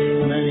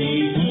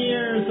 Many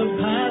years have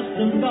passed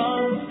and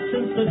gone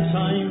since the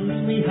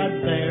times we had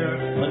there,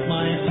 but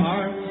my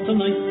heart's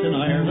tonight in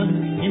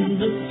Ireland, in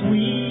the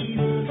sweet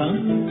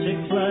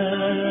County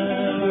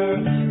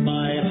Clare.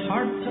 My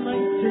heart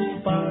tonight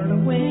is far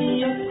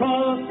away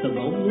across the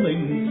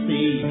rolling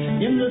sea,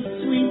 in the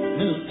sweet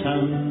mill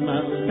town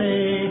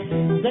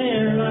Malbay,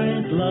 there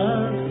I'd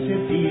love to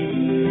be.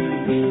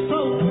 So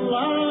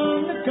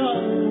long ago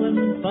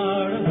and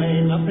far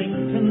away, nothing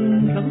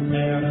can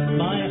compare.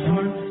 My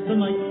heart's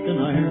tonight in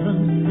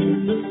Ireland, in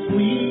the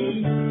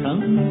sweet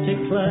County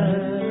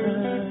Clare.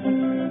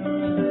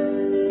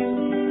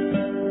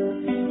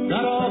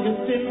 That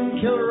August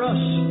in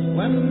Kilrush,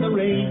 when the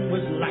rain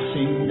was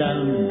lashing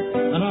down,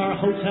 and our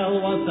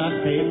hotel was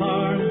at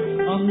Haybarn,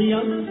 on the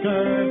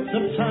outskirts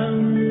of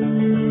town.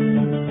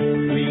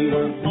 We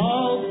were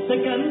all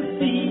sick and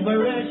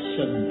feverish,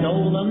 and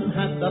Dolan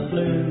had the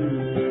flu,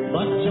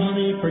 but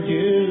Johnny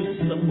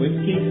produced some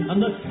whiskey, and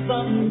the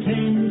sun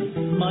came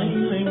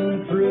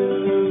smiling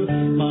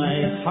through.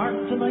 My heart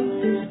tonight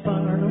is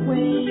far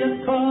away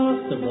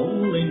across the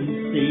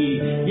rolling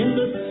sea, in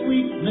the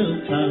sweet mill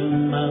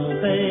town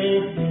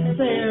Malbay,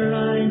 there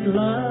I'd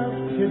love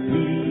to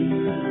be.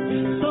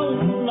 So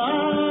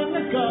long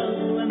ago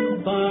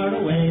and far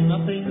away,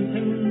 nothing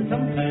can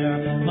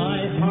compare. My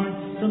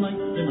heart's tonight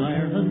in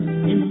Ireland,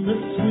 in the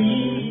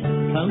sweet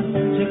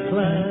County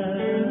Clare.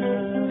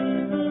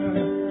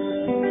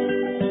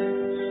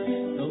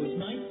 Those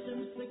nights in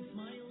 6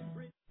 Mile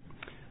Bridge.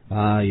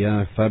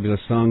 Yeah,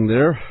 fabulous song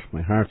there.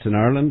 My heart's in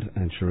Ireland,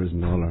 and sure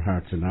isn't all our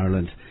hearts in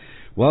Ireland.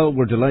 Well,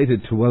 we're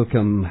delighted to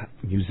welcome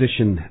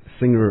musician,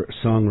 singer,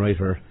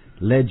 songwriter,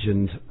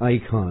 legend,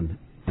 icon,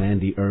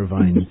 Andy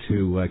Irvine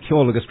to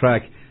Ceol, agus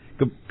Craic.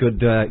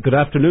 Good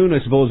afternoon, I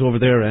suppose, over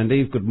there,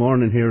 Andy. Good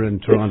morning here in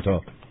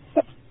Toronto.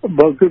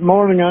 Well, good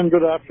morning and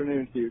good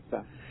afternoon to you,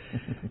 Sam.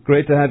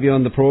 Great to have you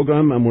on the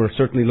programme, and we're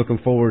certainly looking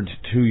forward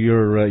to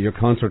your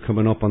concert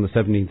coming up on the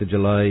 17th of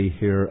July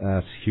here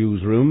at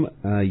Hughes Room.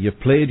 You've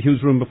played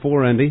Hughes Room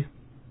before, Andy?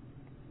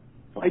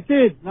 I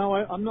did. Now,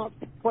 I'm not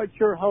quite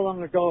sure how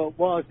long ago it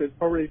was. It's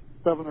probably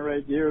 7 or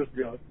 8 years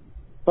ago.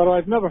 But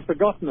I've never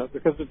forgotten it,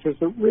 because it was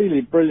a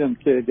really brilliant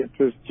gig. It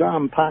was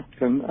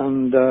jam-packed,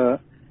 and I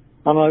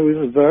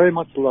was very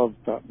much loved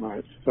that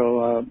night.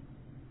 So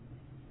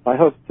I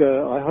hope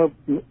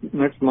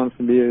next month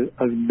will be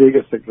as big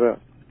a success.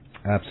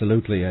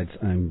 Absolutely.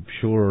 I'm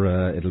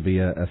sure it'll be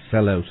a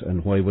sellout,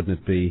 and why wouldn't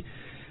it be?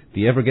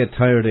 Do you ever get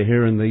tired of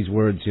hearing these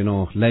words,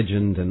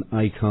 legend and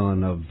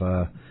icon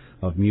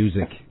of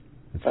music,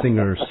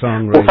 singer,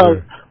 songwriter?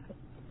 Well,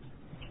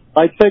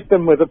 I take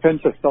them with a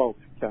pinch of salt,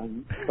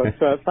 Ken. But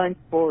thanks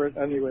for it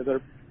anyway.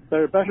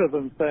 They're better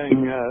than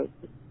saying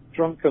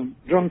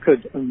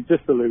drunkard and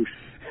dissolute.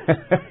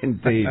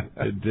 Indeed.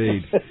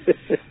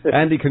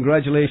 Andy,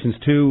 congratulations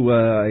too.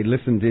 I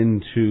listened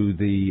into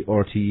the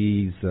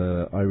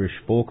RTE's Irish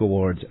Folk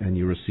Awards, and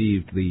you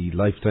received the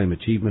Lifetime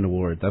Achievement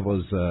Award. That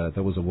was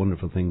a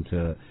wonderful thing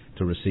to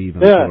receive,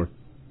 I'm sure.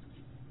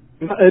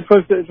 It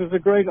was a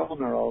great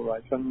honour, all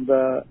right,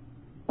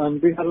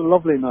 and we had a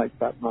lovely night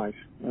that night,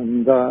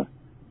 and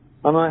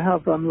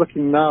I'm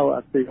looking now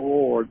at the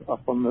award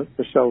up on the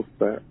shelf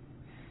there.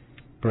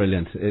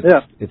 Brilliant.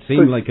 It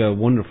seemed like a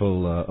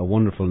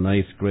wonderful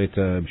night. Great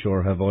to, I'm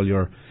sure, have all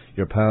your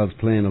pals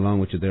playing along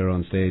with you there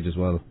on stage as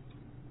well.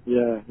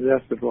 Yeah,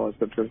 yes it was.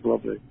 It was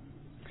lovely.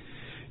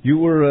 You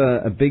were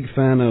a big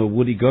fan of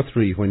Woody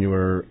Guthrie when you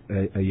were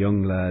a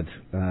young lad.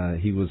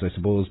 He was, I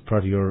suppose,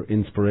 part of your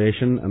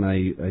inspiration, and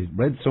I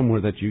read somewhere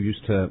that you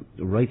used to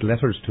write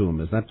letters to him.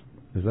 Is that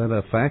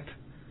a fact?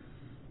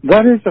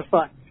 That is a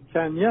fact,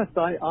 Ken. Yes,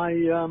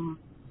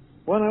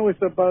 when I was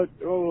about,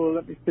 I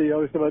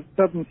was about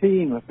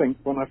 17, I think,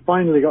 when I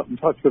finally got in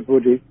touch with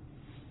Woody.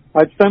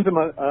 I'd sent him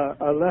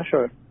a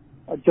letter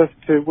just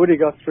to Woody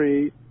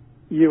Guthrie,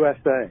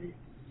 USA,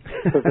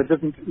 because I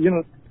didn't,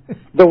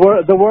 the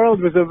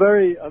world was a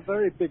very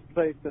big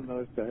place in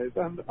those days,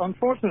 and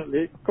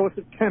unfortunately, of course,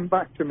 it came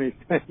back to me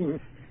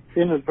saying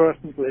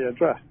inadvertently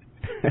addressed.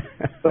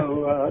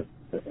 So,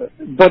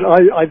 but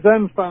I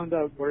then found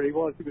out where he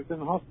was. He was in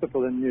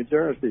hospital in New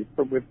Jersey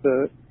with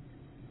the.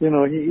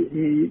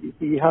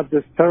 He had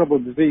this terrible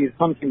disease,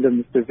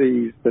 Huntington's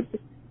disease, that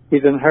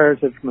he'd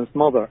inherited from his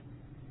mother,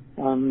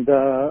 and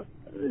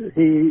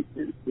he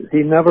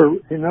never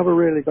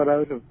really got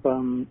out of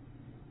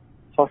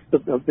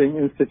hospital, of being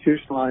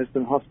institutionalized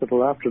in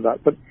hospital after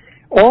that. But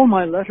all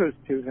my letters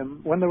to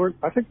him,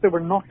 I think they were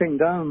knocking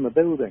down the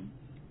building,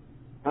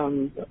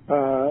 and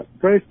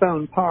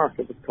Greystown Park,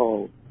 it was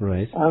called.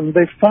 Right. And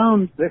they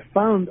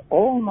found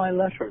all my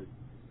letters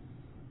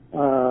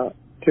to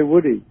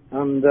Woody,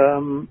 and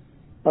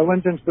I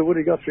went into the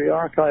Woody Guthrie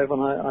archive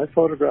and I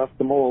photographed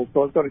them all.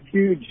 So I've got a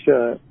huge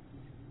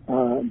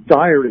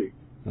diary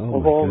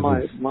of all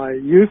my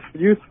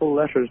youthful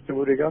letters to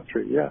Woody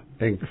Guthrie. Yeah,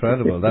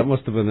 incredible. That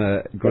must have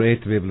been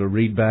great to be able to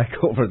read back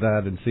over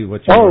that and see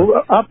what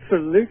you.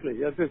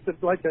 Absolutely.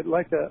 It's like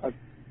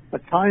a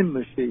time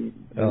machine.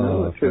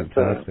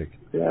 Fantastic.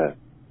 Yeah,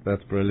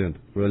 that's brilliant.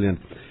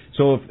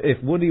 So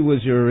if Woody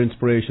was your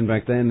inspiration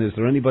back then, is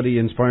there anybody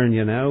inspiring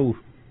you now,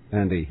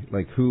 Andy?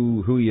 Like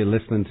who are you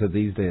listening to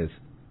these days?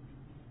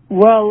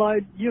 Well,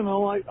 I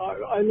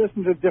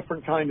listen to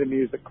different kind of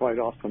music quite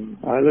often.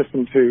 I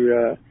listen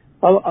to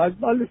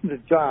I listen to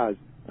jazz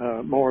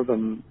more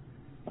than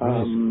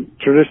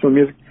traditional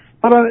music.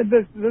 And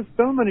there's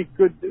so many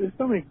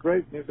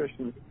great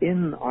musicians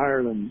in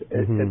Ireland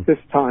at this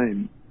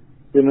time.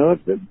 You know,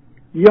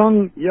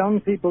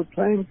 young people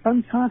playing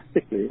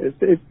fantastically.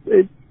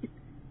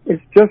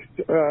 It's just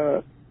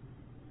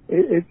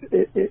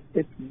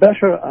it's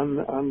better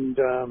and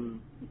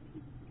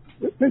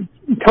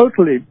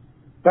totally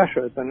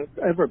better than it's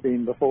ever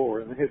been before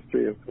in the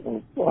history of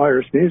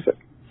Irish music.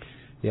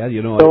 Yeah,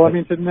 you know. So I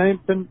mean, to name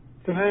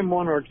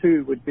one or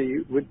two would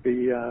be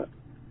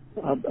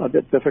a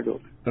bit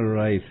difficult.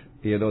 Right.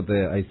 You know,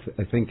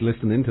 I think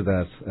listening into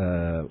that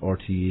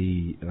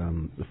RTE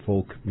the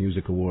Folk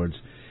Music Awards,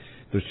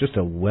 there's just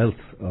a wealth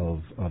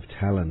of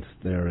talent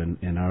there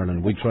in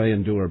Ireland. We try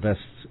and do our best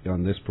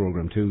on this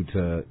program too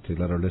to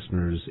let our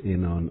listeners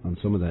in on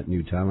some of that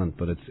new talent,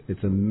 but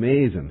it's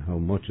amazing how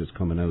much is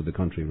coming out of the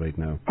country right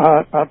now.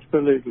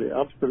 Absolutely.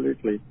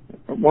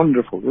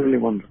 Wonderful, really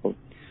wonderful.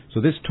 So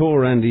this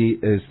tour, Andy,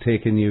 is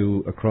taking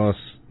you across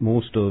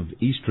most of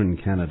eastern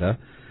Canada.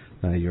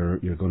 You're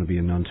going to be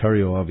in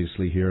Ontario,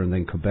 obviously, here, and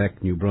then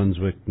Quebec, New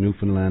Brunswick,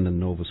 Newfoundland, and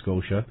Nova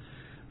Scotia.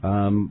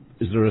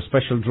 Is there a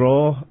special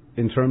draw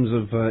in terms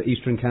of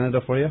eastern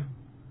Canada for you?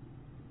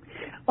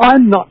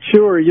 I'm not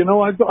sure. You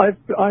know, I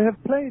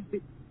have played.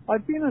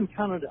 I've been in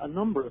Canada a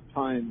number of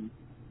times,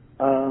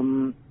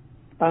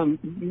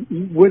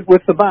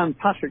 with the band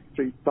Patrick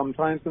Street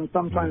sometimes, and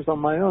sometimes on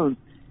my own.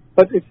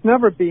 But it's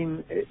never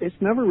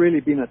really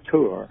been a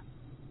tour.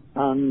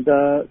 And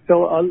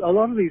so a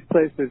lot of these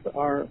places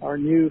are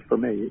new for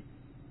me,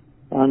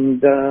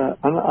 and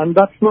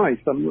that's nice.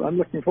 I'm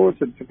looking forward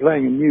to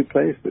playing in new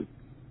places.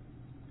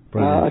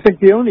 I think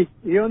the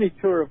only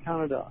tour of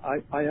Canada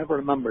I ever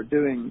remember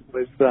doing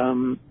was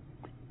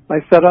I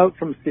set out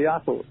from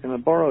Seattle in a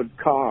borrowed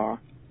car,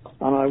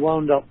 and I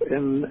wound up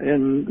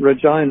in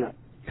Regina,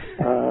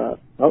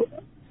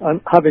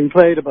 and having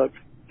played about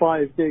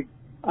 5 gigs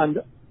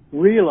and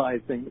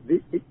realizing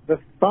the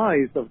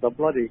size of the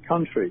bloody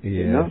country. Yes,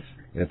 you know?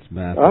 It's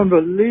massive.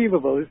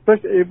 Unbelievable.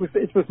 Especially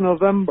it was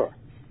November,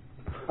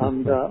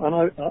 and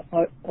I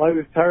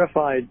was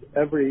terrified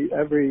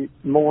every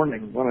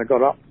morning when I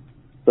got up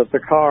that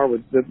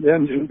the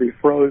engine would be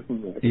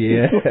frozen.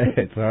 Yeah,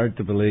 it's hard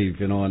to believe,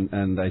 you know,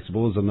 and I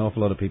suppose an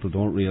awful lot of people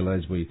don't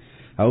realize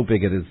how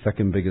big it is.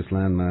 Second biggest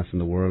landmass in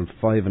the world,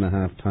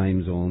 5.5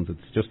 time zones.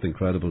 It's just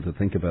incredible to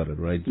think about it,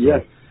 right? So,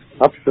 yes,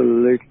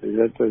 absolutely.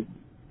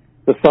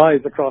 The size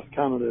across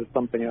Canada is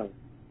something else.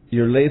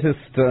 Your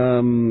latest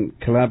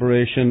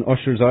collaboration,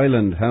 Usher's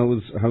Island,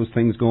 how's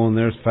things going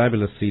there? It's a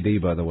fabulous CD,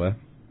 by the way.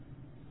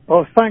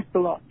 Oh, thanks a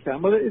lot,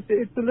 Cam. Well,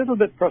 it's a little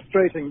bit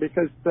frustrating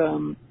because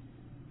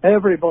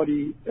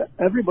everybody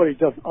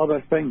does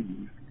other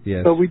things.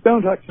 Yes. So we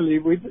don't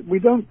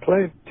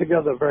play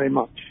together very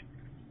much.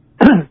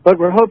 But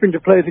we're hoping to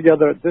play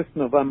together this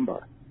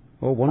November.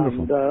 Oh,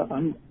 wonderful.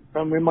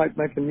 And we might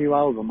make a new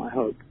album, I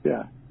hope.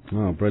 Yeah.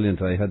 Oh,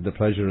 brilliant. I had the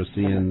pleasure of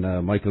seeing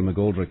Michael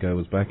McGoldrick. I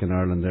was back in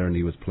Ireland there, and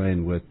he was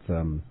playing with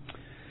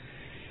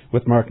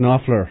Mark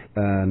Knopfler,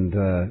 and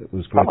it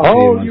was great to see him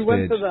on stage. Oh, you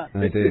went to that?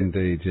 I did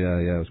indeed, yeah,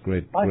 it was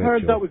great. I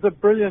heard that was a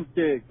brilliant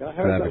gig.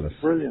 Fabulous. That was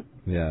brilliant.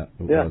 Yeah,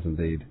 it was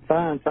indeed.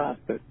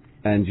 Fantastic.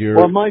 And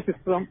Mike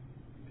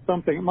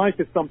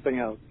is something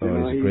else. He's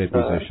a great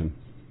musician.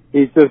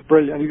 He's just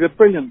brilliant. He's a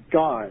brilliant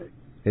guy.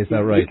 Is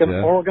that right? He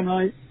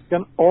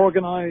can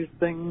organize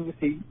things.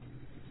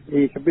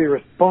 He can be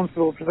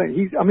responsible for things.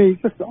 He's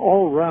just an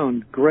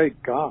all-round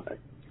great guy.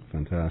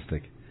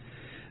 Fantastic.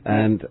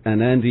 And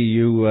Andy,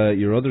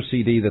 your other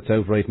CD that's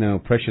out right now,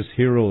 Precious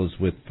Heroes,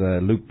 with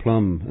Luke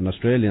Plum, an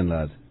Australian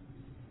lad.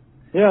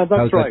 Yeah, that's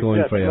right. How's that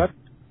going for you?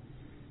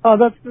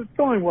 It's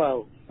going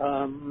well.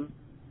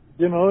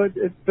 You know,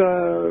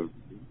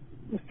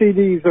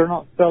 CDs are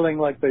not selling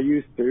like they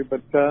used to,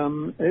 but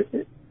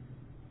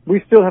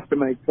we still have to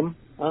make them,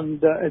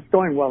 and it's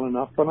going well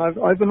enough. And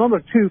I've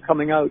another 2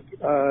 coming out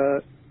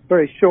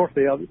very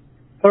shortly. A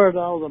third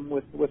album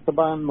with the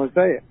band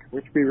Mosaic,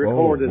 which we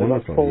recorded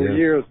about 4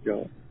 years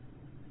ago.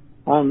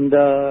 And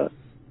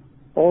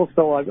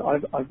also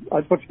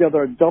I've put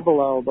together a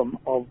double album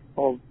of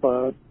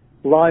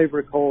live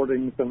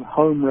recordings and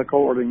home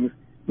recordings,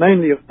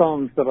 mainly of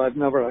songs that I've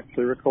never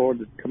actually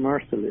recorded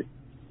commercially.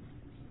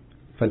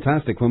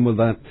 Fantastic. When will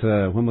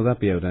that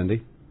be out,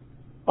 Andy?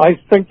 I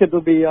think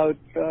it'll be out.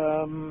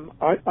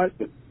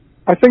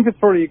 I think it's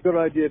probably a good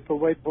idea to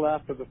wait till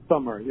after the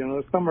summer. You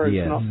know, the summer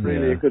is not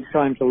really a good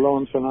time to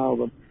launch an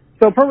album.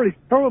 So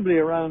probably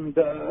around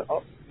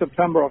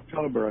September,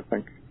 October, I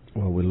think.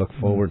 Well, we look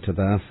forward to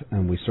that,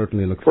 and we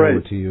certainly look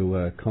forward to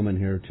you coming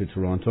here to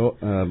Toronto.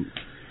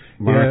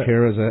 Mark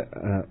here has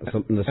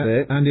something to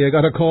say. Andy, I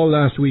got a call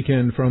last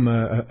weekend from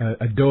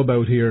a dub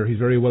out here. He's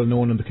very well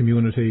known in the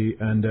community,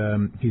 and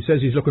he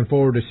says he's looking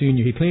forward to seeing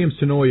you. He claims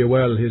to know you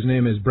well. His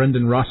name is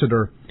Brendan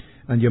Rossiter,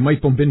 and you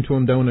might bump into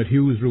him down at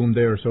Hugh's room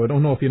there. So I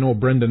don't know if you know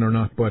Brendan or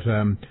not, but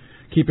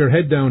keep your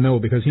head down now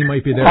because he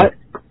might be there.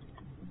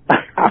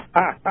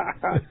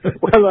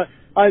 Well,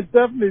 I'll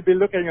definitely be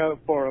looking out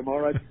for him.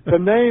 All right. The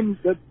name.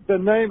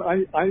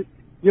 I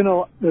you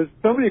know, there's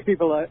so many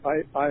people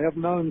I have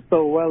known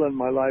so well in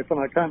my life, and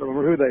I can't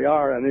remember who they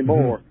are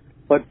anymore. Mm-hmm.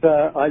 But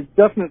I'll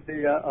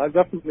definitely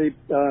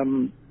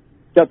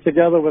get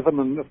together with them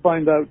and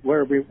find out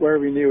where we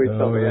knew each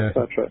other,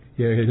 etc.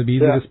 Yeah, it'll be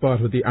easy to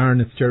spot with the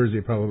Arnott's jersey,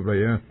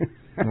 probably. Yeah.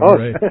 All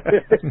right.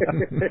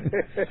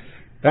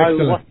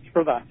 I'll watch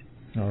for that.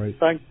 All right.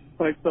 Thanks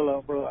a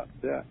lot for that.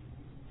 Yeah.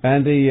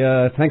 Andy,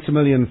 thanks a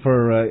million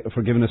for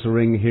giving us a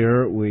ring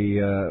here.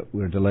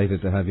 We're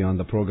delighted to have you on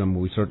the programme.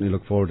 We certainly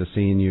look forward to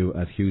seeing you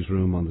at Hugh's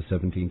Room on the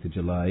 17th of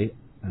July.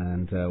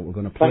 And we're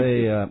going to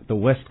play the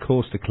West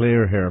Coast of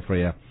Clare here for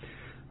you.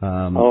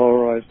 All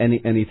right.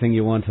 Anything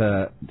you want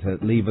to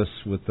leave us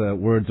with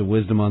words of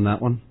wisdom on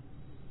that one?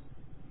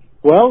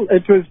 Well, I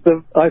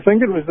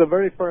think it was the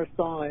very first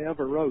song I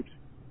ever wrote.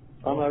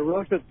 And I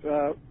wrote it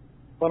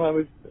when I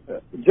was,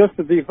 just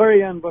at the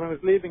very end, when I was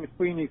leaving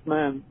Sweeney's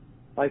Man.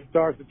 I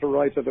started to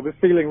write it. I was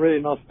feeling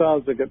really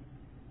nostalgic.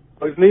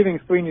 I was leaving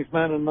Sweeney's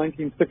Man in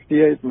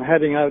 1968 and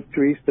heading out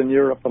to Eastern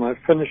Europe, and I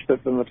finished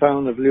it in the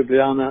town of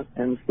Ljubljana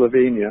in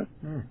Slovenia.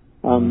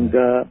 And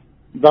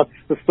that's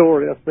the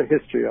story. That's the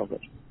history of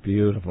it.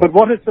 Beautiful. But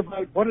what it's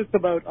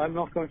about, I'm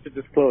not going to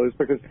disclose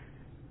because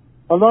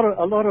a lot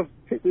of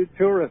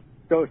tourists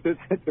go to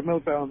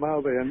Miltown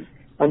Malbay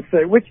and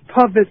say, which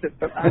pub is it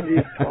that Andy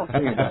is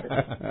talking about?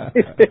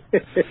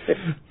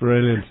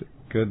 Brilliant.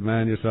 Good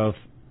man yourself.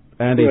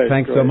 Andy,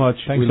 thanks so much.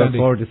 We look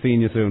forward to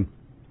seeing you soon.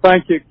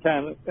 Thank you,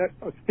 Ken.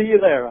 See you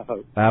there, I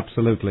hope.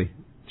 Absolutely.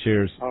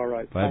 Cheers. All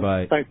right.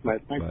 Bye-bye. Thanks,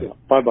 mate. Thank you.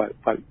 Bye-bye.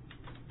 Bye.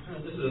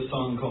 This is a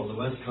song called The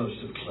West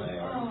Coast of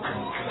Clare.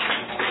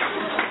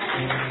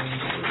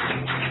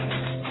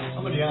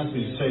 Somebody asked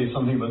me to say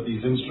something about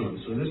these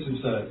instruments, so this is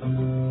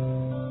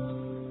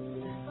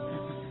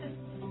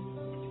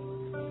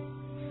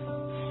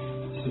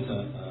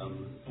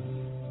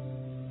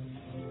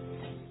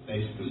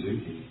bass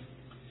bouzouki.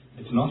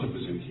 It's not a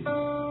bouzouki. If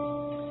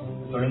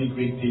there are any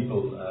Greek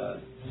people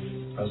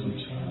present,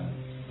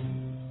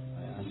 I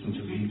ask them to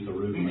leave the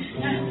room.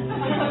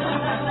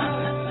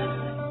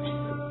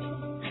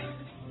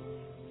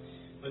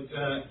 But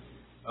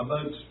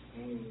about,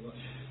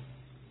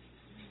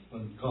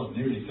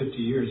 nearly 50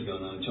 years ago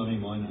now, Johnny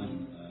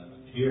Moynihan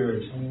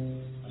appeared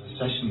at a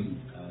session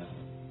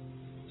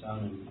down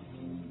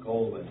in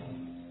Galway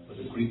with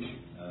a Greek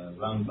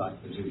round-back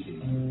bouzouki.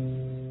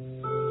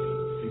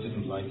 He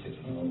didn't like it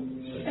at all.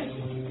 He said,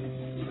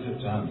 put it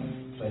down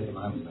and play the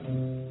man thing.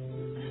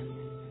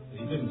 But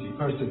he didn't. He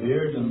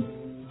persevered, and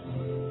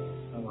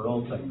we're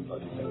all playing the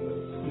bloody thing.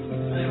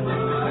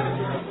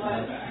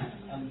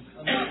 And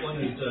that one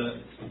is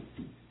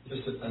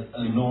just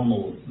a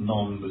normal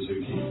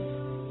non-bouzouki.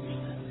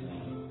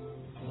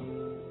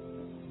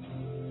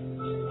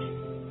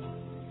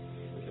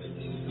 Okay,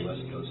 this is the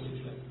West Coast of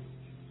Clare.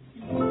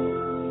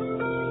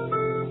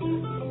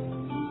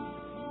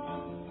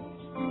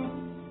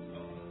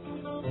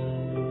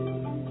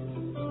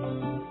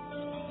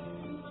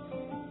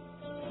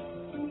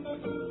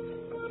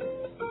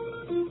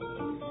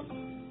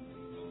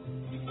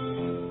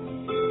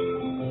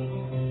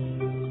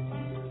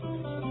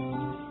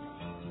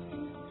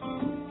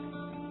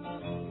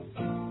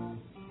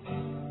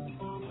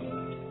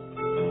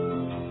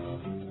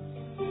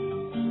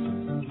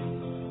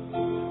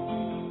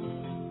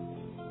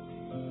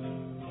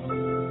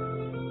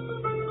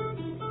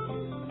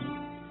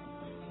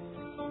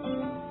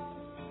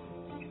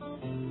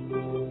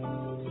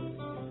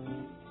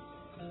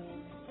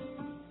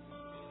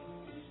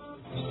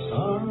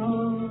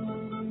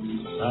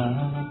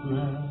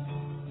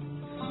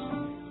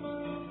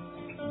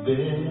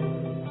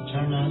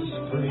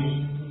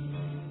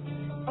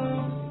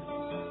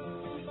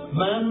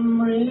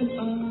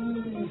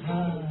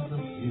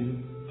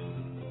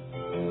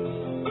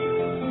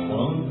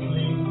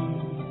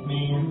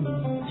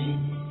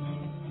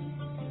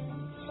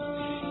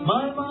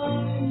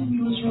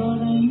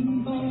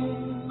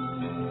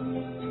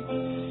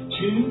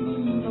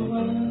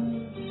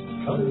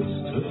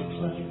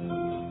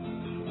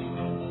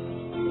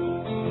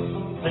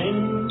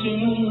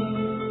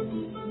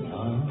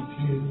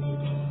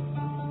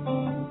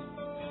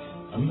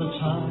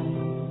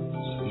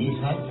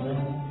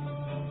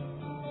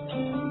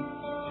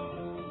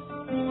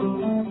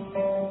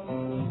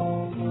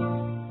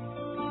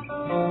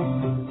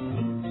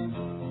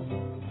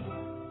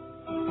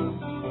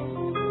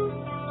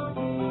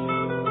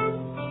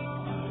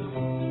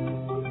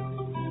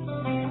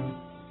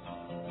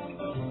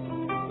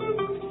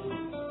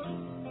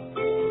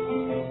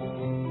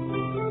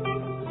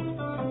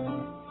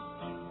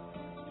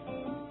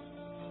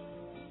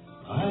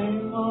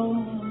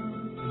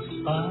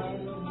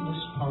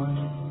 farthest point,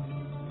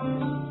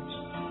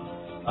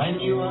 I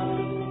knew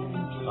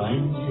I'd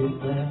find you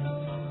there.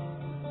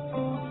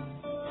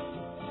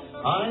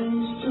 I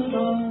stood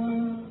on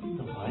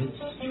the white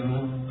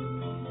strand,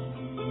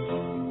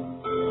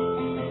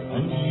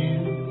 and you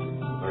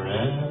were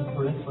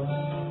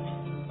everywhere.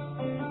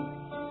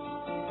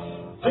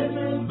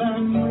 Vivid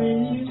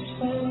memories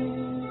fade,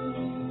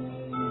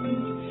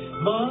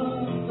 but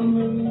the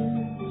moon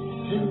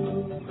still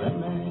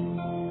remains.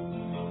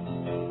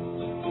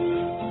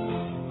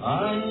 I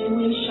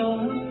wish I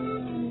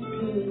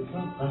could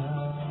go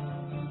back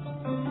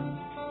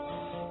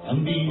and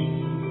be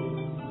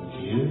with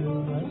you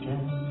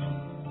again.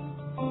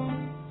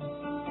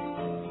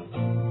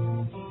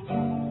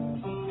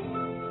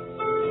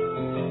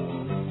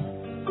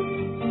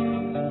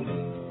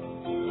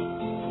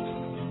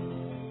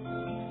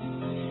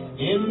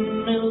 In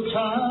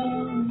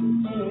Milltown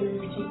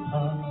there's a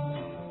pub,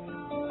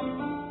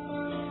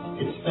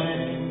 it's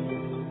there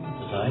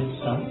that I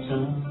sat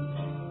down.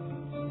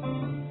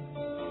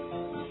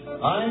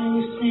 I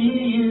see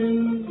you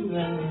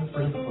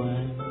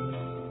everywhere,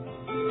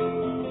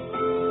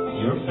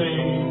 your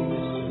face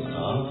is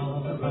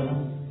all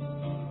around.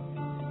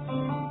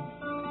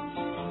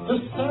 The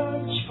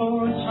search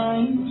for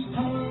times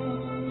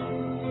past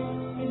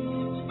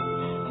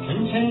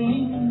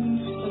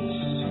contains the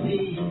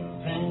sweet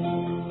pain.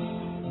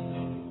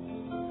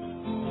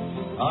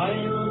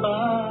 I'll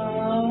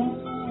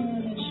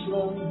banish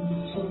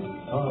lonesome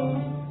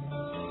thoughts,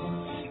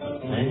 but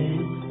they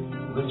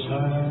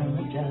return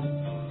again.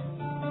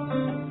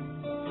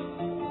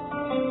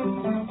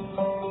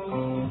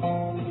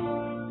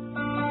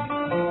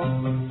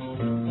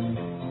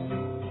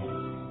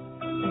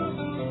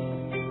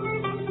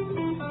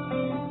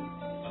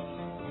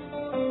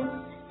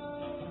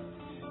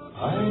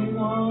 I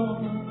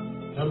walk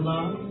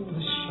along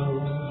the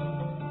shore,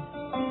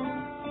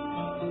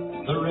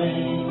 the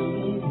rain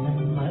in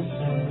my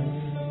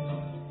face.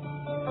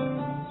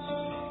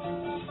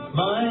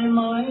 My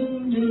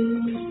mind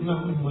is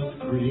numb with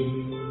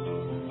grief.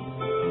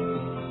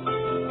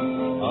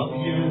 Of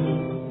you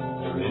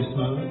there is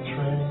no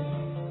trace.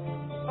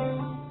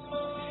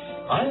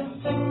 I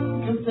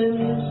think of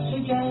this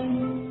again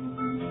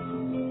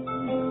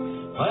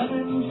when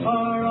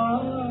far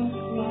off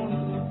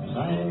lands I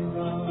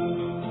roam,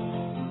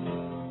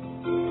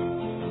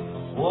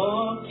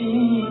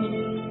 walking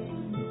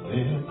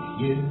with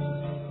you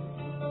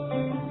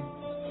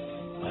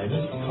by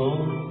this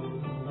cold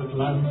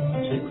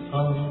Atlantic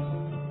foam.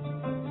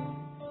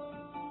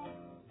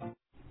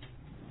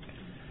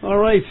 All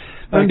right.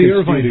 Andy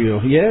Irvine. Studio.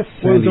 Yes,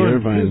 well Andy done.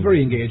 Irvine. He was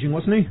very engaging,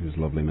 wasn't he? He was a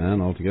lovely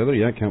man altogether.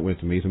 Yeah, can't wait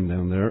to meet him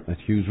down there at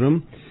Hughes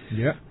Room.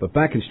 Yeah. But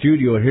back in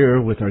studio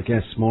here with our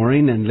guests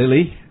Maureen and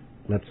Lily.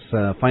 Let's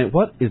find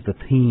what is the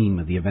theme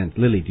of the event.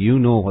 Lily, do you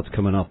know what's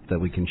coming up that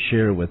we can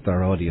share with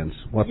our audience?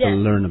 What to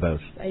learn about?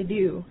 I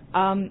do.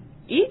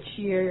 Each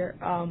year,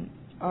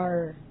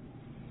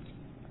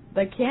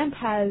 the camp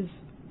has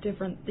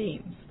different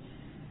themes,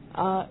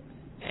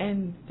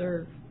 and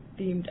they're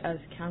themed as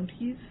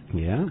counties.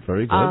 Yeah,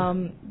 very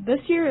good. This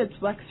year it's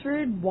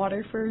Wexford,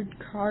 Waterford,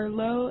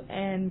 Carlow,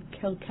 and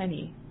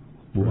Kilkenny.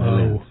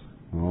 Wow.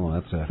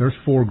 Oh, There's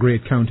 4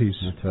 great counties.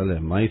 I tell you,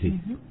 mighty.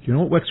 Do you know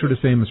what Wexford is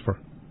famous for?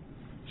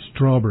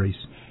 Strawberries.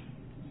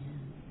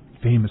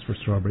 Famous for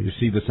strawberries. You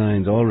see the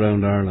signs all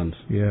around Ireland.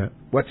 Yeah.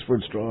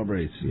 Wexford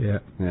strawberries. Yeah.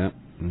 Yeah.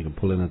 And you can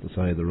pull in at the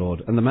side of the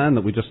road. And the man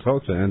that we just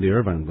talked to, Andy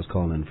Irvine, was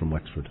calling in from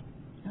Wexford.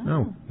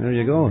 Oh. There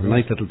you go. A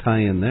nice little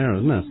tie-in there,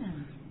 isn't it?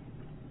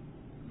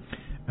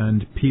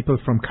 And people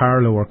from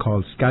Carlow are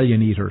called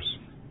scallion eaters.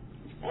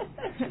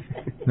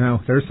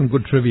 Now, there's some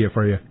good trivia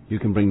for you. You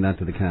can bring that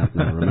to the camp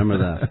now. Remember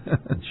that.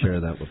 And share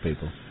that with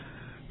people.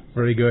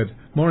 Very good.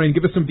 Maureen,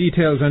 give us some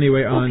details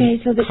anyway on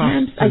so the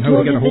camps, and how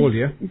we get a hold of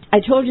you. I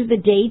told you the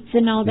dates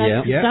and all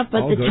that stuff,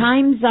 but the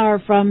times are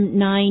from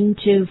 9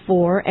 to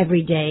 4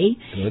 every day.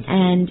 Good.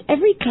 And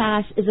every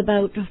class is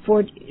about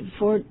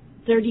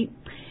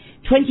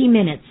 20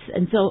 minutes,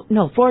 and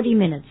 40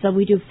 minutes. So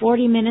we do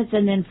 40 minutes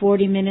and then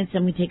 40 minutes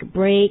and we take a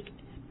break.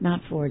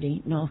 Not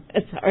 40, no,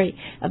 sorry,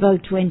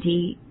 about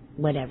 20,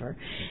 whatever.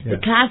 Yeah.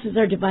 The classes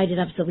are divided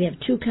up, so we have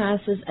 2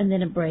 classes and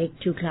then a break,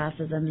 2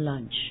 classes and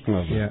lunch.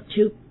 Yeah.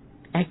 2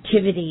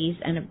 activities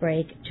and a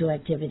break, 2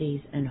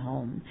 activities and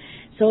home.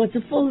 So it's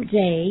a full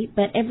day,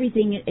 but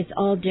everything, it's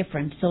all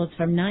different. So it's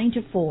from 9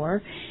 to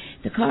 4.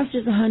 The cost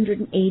is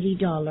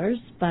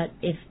 $180, but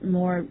if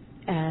more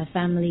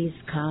families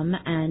come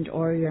and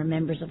or you're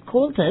members of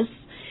Coltus,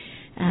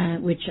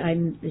 which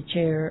I'm the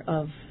chair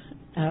of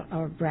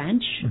our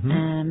branch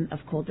of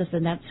Coltus,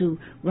 and that's who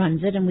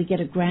runs it, and we get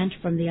a grant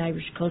from the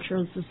Irish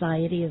Cultural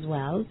Society as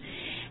well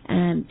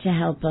to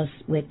help us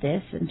with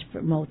this and to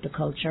promote the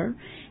culture.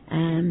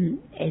 And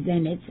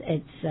then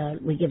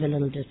it's we give a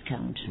little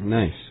discount.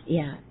 Nice.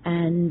 Yeah,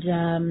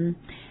 and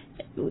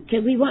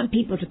we want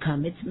people to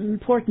come. It's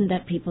important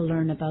that people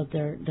learn about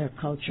their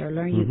culture.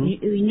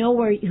 You know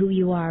who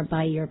you are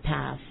by your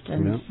past,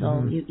 and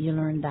so you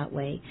learn that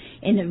way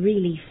in a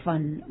really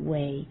fun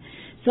way.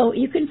 So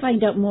you can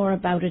find out more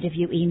about it if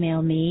you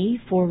email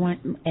me,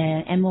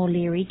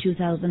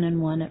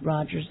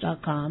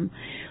 moleary2001@rogers.com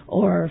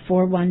or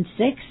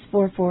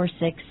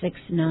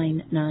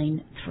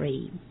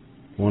 416-446-6993.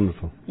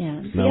 Wonderful.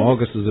 Yeah. Now,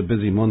 August is a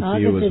busy month for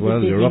you as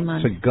well. You're up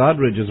to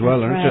Godrich as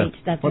well, aren't you?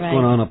 That's What's right.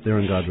 going on up there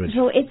in Godrich?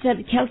 So it's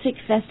a Celtic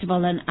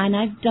festival, and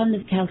I've done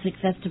the Celtic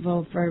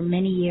festival for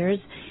many years.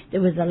 There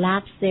was a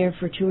lapse there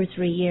for 2 or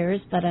 3 years,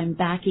 but I'm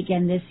back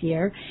again this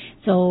year.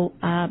 So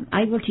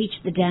I will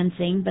teach the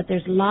dancing, but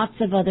there's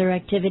lots of other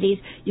activities.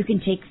 You can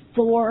take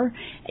 4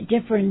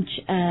 different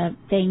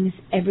things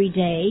every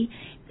day,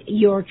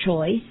 your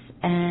choice,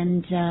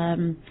 and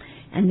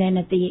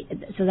then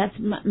so that's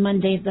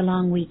Monday of the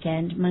long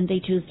weekend, Monday,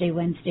 Tuesday,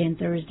 Wednesday, and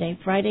Thursday.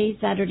 Friday,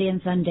 Saturday,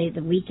 and Sunday,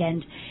 the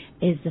weekend,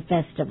 is the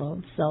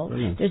festival. So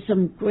there's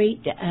some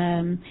great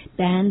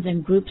bands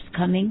and groups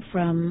coming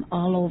from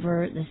all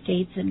over the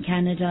States and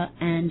Canada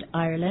and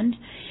Ireland.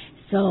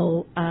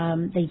 So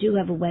they do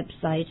have a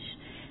website.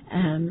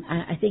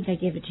 I think I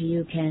gave it to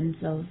you, Ken,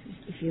 so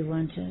if you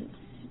want to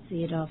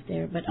see it off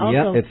there. But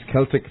also, it's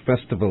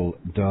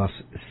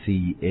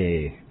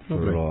celticfestival.ca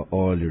for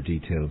all your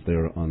details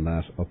there on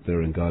that up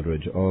there in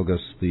Godrich.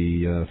 August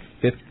the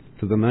 5th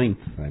to the 9th,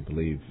 I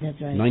believe. That's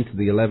right. 9th to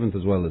the 11th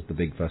as well as the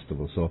big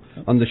festival. So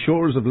on the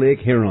shores of Lake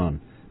Huron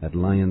at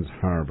Lyons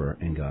Harbour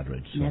in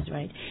Godrich. So. That's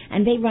right.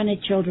 And they run a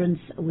children's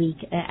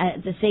week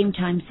at the same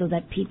time so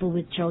that people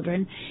with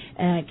children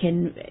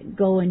can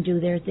go and do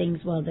their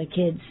things while the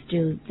kids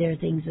do their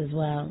things as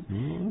well.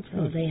 Oh, that's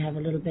so good. they have a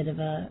little bit of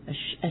a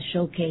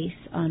showcase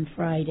on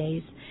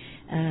Fridays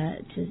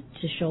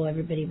to show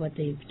everybody what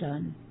they've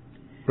done.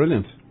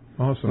 Brilliant.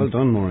 Awesome. Well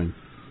done, Maureen.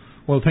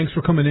 Well, thanks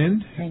for coming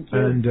in. Thank you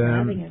and for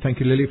having us. thank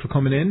you, Lily, for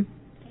coming in.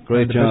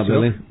 Great job,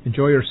 Lily.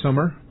 Enjoy your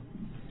summer.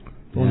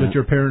 Don't let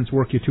your parents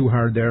work you too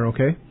hard there,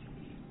 okay?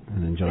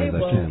 And enjoy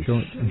that camp.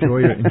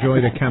 Enjoy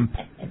the camp.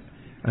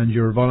 And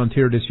you're a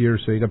volunteer this year,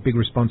 so you got big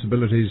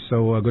responsibilities,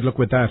 so good luck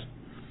with that.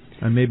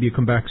 And maybe you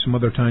come back some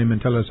other time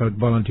and tell us how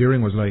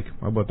volunteering was like.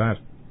 How about that?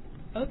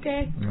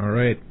 Okay. All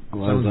right.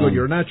 Well Sounds done. good.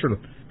 You're a natural.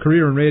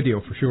 Career in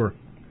radio, for sure.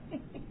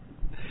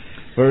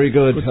 Very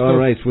good. All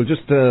right, we'll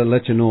just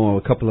let you know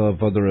a couple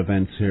of other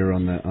events here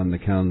on the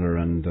calendar,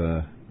 and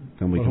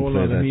then we can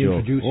play that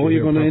joke.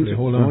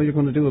 You're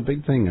going to do a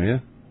big thing, are you?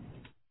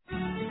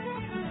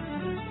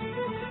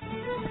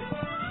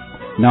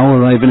 Now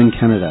arriving in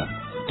Canada,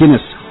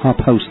 Guinness Hop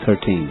House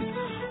 13,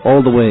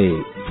 all the way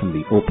from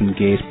the Open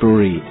Gate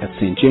Brewery at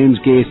St James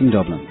Gate in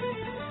Dublin.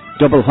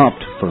 Double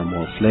hopped for a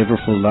more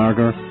flavourful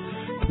lager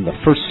from the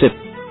first sip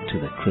to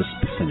the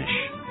crisp finish.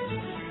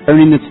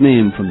 Earning its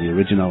name from the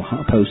original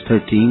Hop House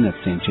 13 at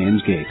St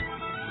James Gate.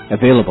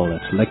 Available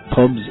at select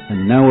pubs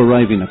and now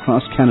arriving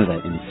across Canada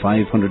in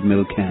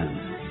 500ml cans.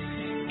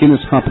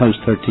 Guinness Hop House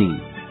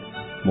 13.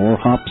 More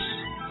hops,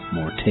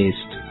 more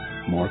taste,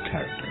 more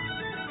character.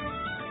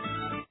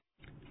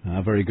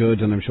 Very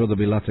good, and I'm sure there'll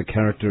be lots of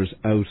characters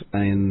out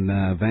in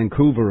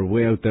Vancouver,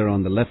 way out there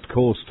on the left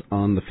coast.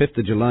 On the 5th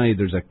of July,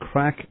 there's a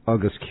Craic,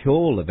 agus,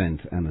 Ceol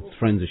event, and it's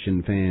friends of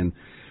Sinn Féin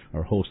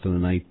are hosting a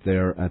night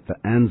there at the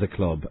Anza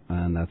Club,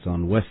 and that's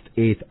on West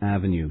 8th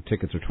Avenue.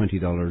 Tickets are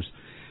 $20.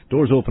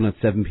 Doors open at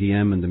 7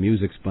 p.m, and the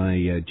music's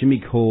by Jimmy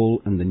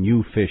Cole and the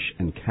New Fish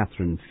and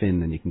Catherine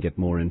Finn, and you can get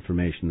more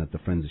information at the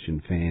Friends of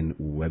Sinn Féin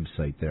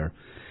website there.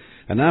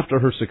 And after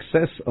her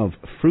success of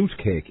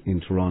Fruitcake in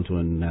Toronto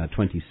in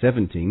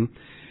 2017,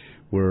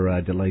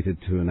 we're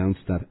delighted to announce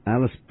that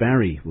Alice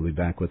Barry will be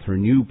back with her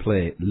new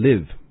play,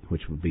 Live,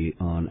 which will be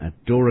on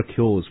at Dora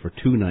Keogh's for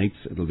 2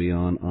 nights. It'll be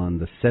on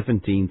the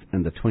 17th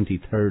and the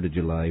 23rd of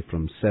July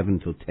from 7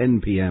 till 10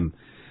 p.m.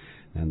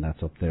 And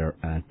that's up there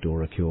at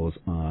Dora Keogh's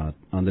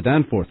on the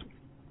Danforth.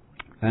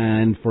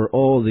 And for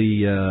all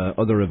the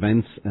other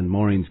events and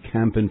Maureen's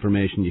camp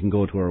information, you can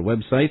go to our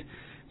website,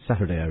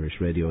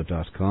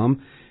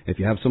 SaturdayIrishRadio.com. If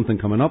you have something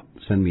coming up,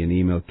 send me an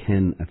email,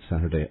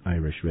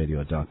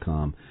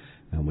 ken@SaturdayIrishRadio.com,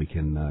 and we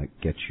can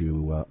get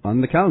you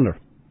on the calendar.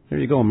 Here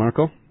you go,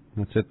 Marco.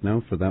 That's it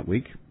now for that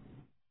week.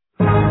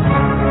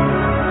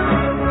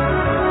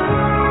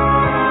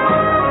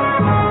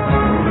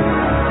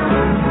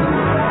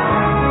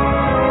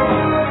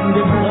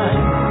 Different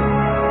life,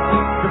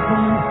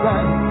 different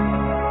sight,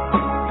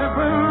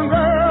 different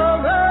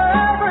girls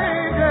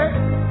every day,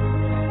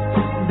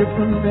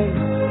 different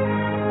days,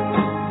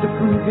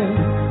 different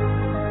games.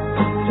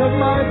 Take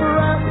my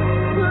breath,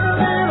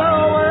 slip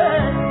away,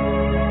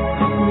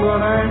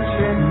 but I'm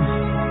changed,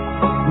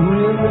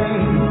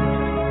 remain.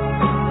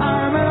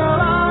 I'm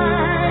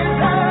alive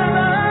and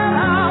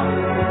out.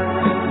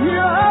 You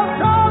have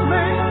told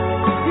me,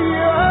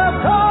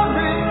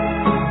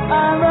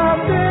 and I'm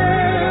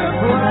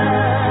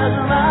different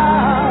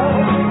now.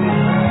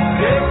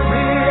 Take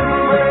me and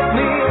break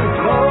me,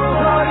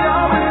 close all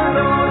your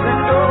windows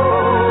and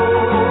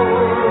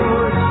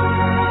doors.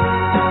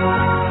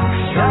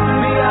 Shut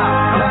me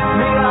out, let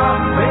me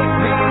out.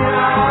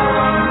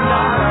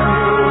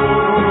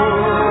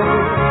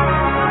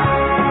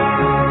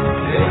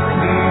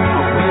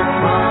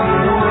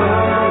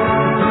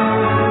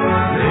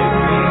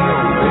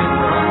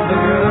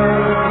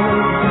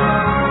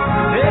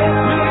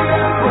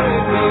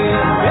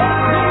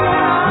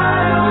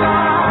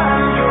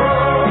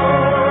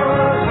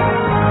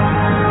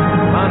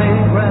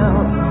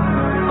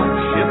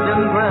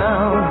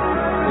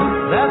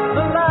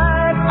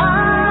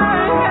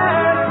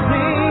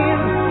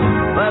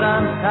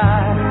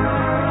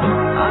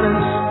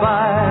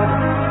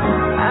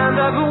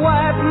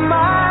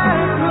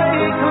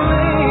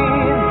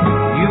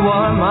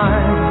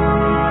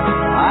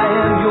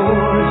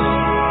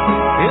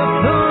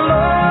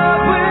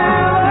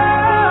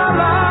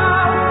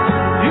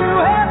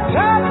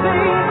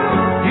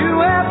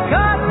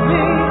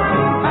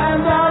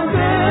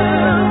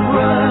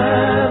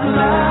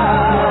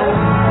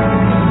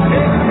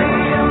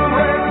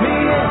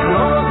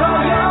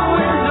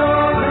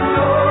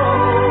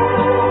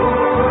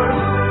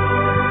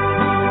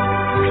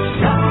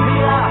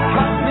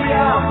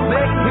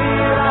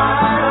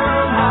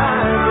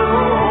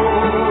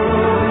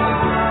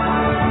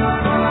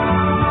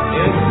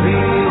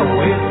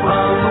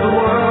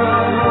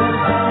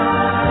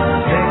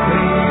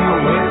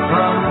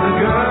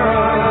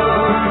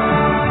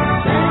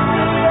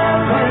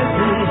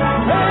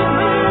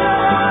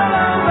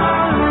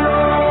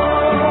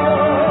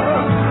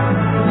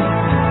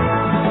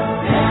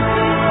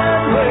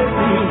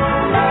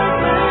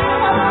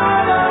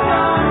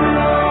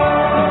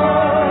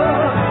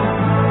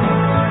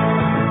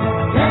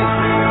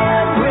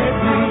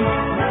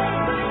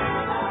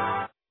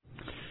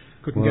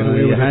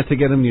 to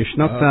get him. You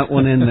snuck that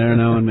one in there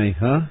now on me,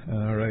 huh?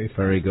 All right.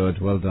 Very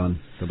good. Well done.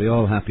 They'll be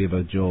all happy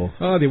about Joe.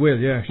 Oh, they will,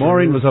 yeah. Sure.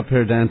 Maureen was up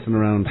here dancing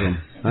around him.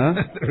 Huh?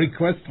 The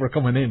requests were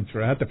coming in,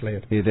 sure, I had to play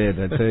it. You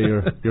did. I'd say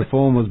your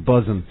phone was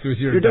buzzing.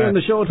 You're doing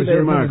the show today,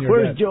 Mark.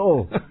 Where's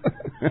Joe?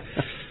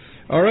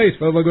 All right,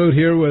 well, we'll go out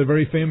here with a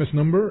very famous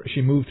number.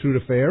 She moved through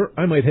the fair.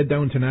 I might head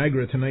down to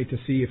Niagara tonight to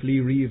see if Lee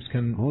Reeves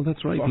can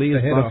that's right. box Lee the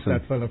is head boxing.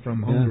 off that fella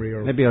from Hungary.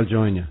 Or maybe I'll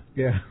join you.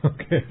 Yeah,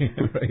 okay,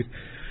 right.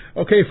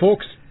 Okay,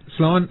 folks,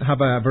 Slán, have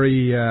a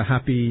very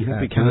happy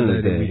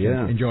Canada Day. weekend.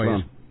 Yeah, enjoy Slán.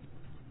 it.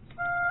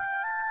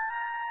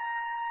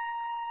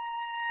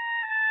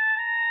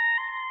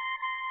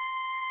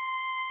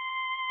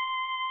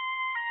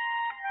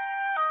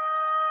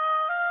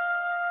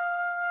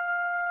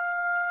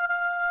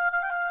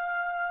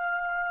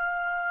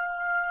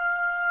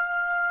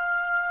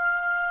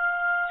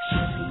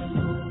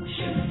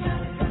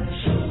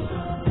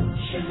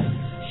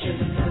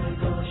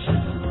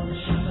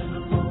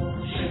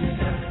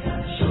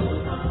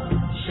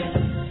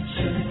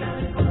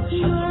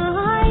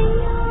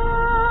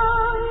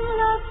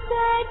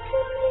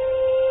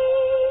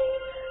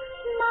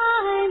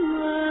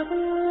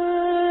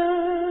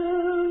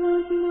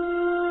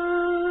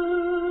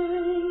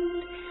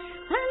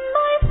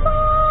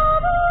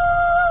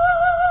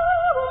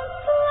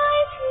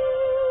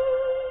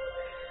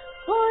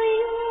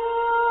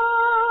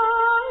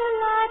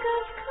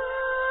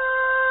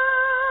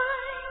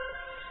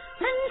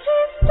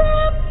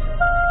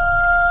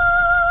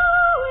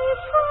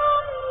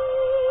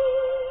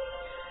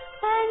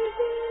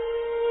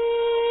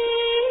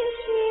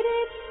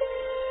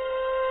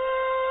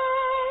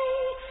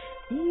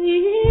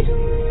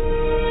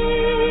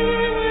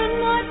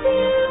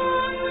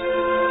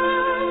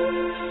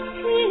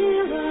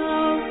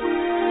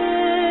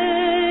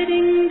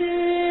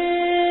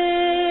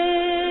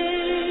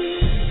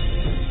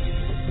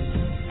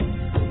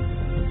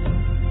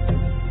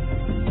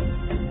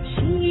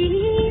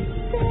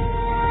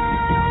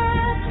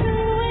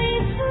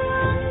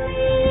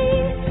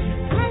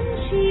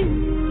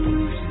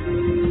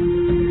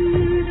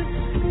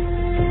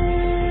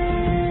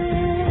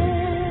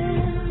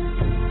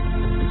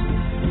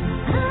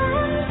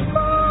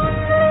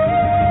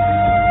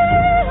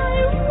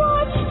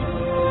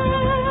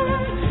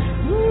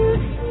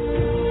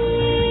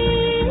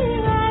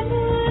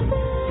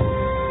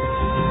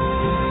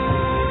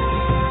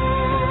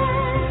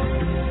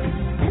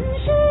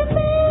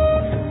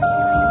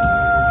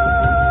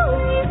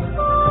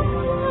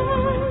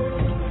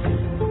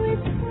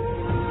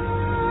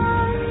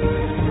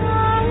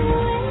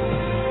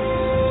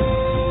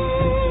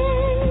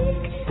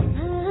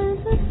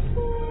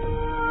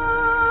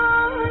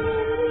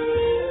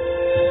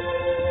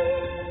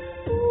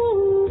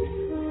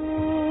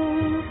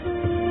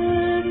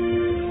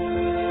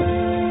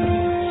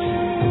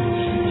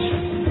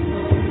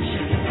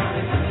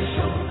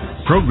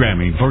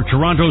 Programming for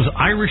Toronto's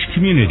Irish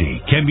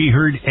community can be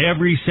heard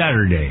every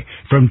Saturday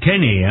from 10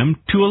 a.m.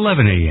 to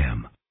 11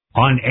 a.m.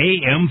 on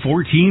AM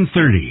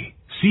 1430,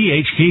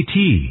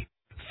 CHKT,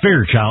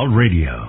 Fairchild Radio.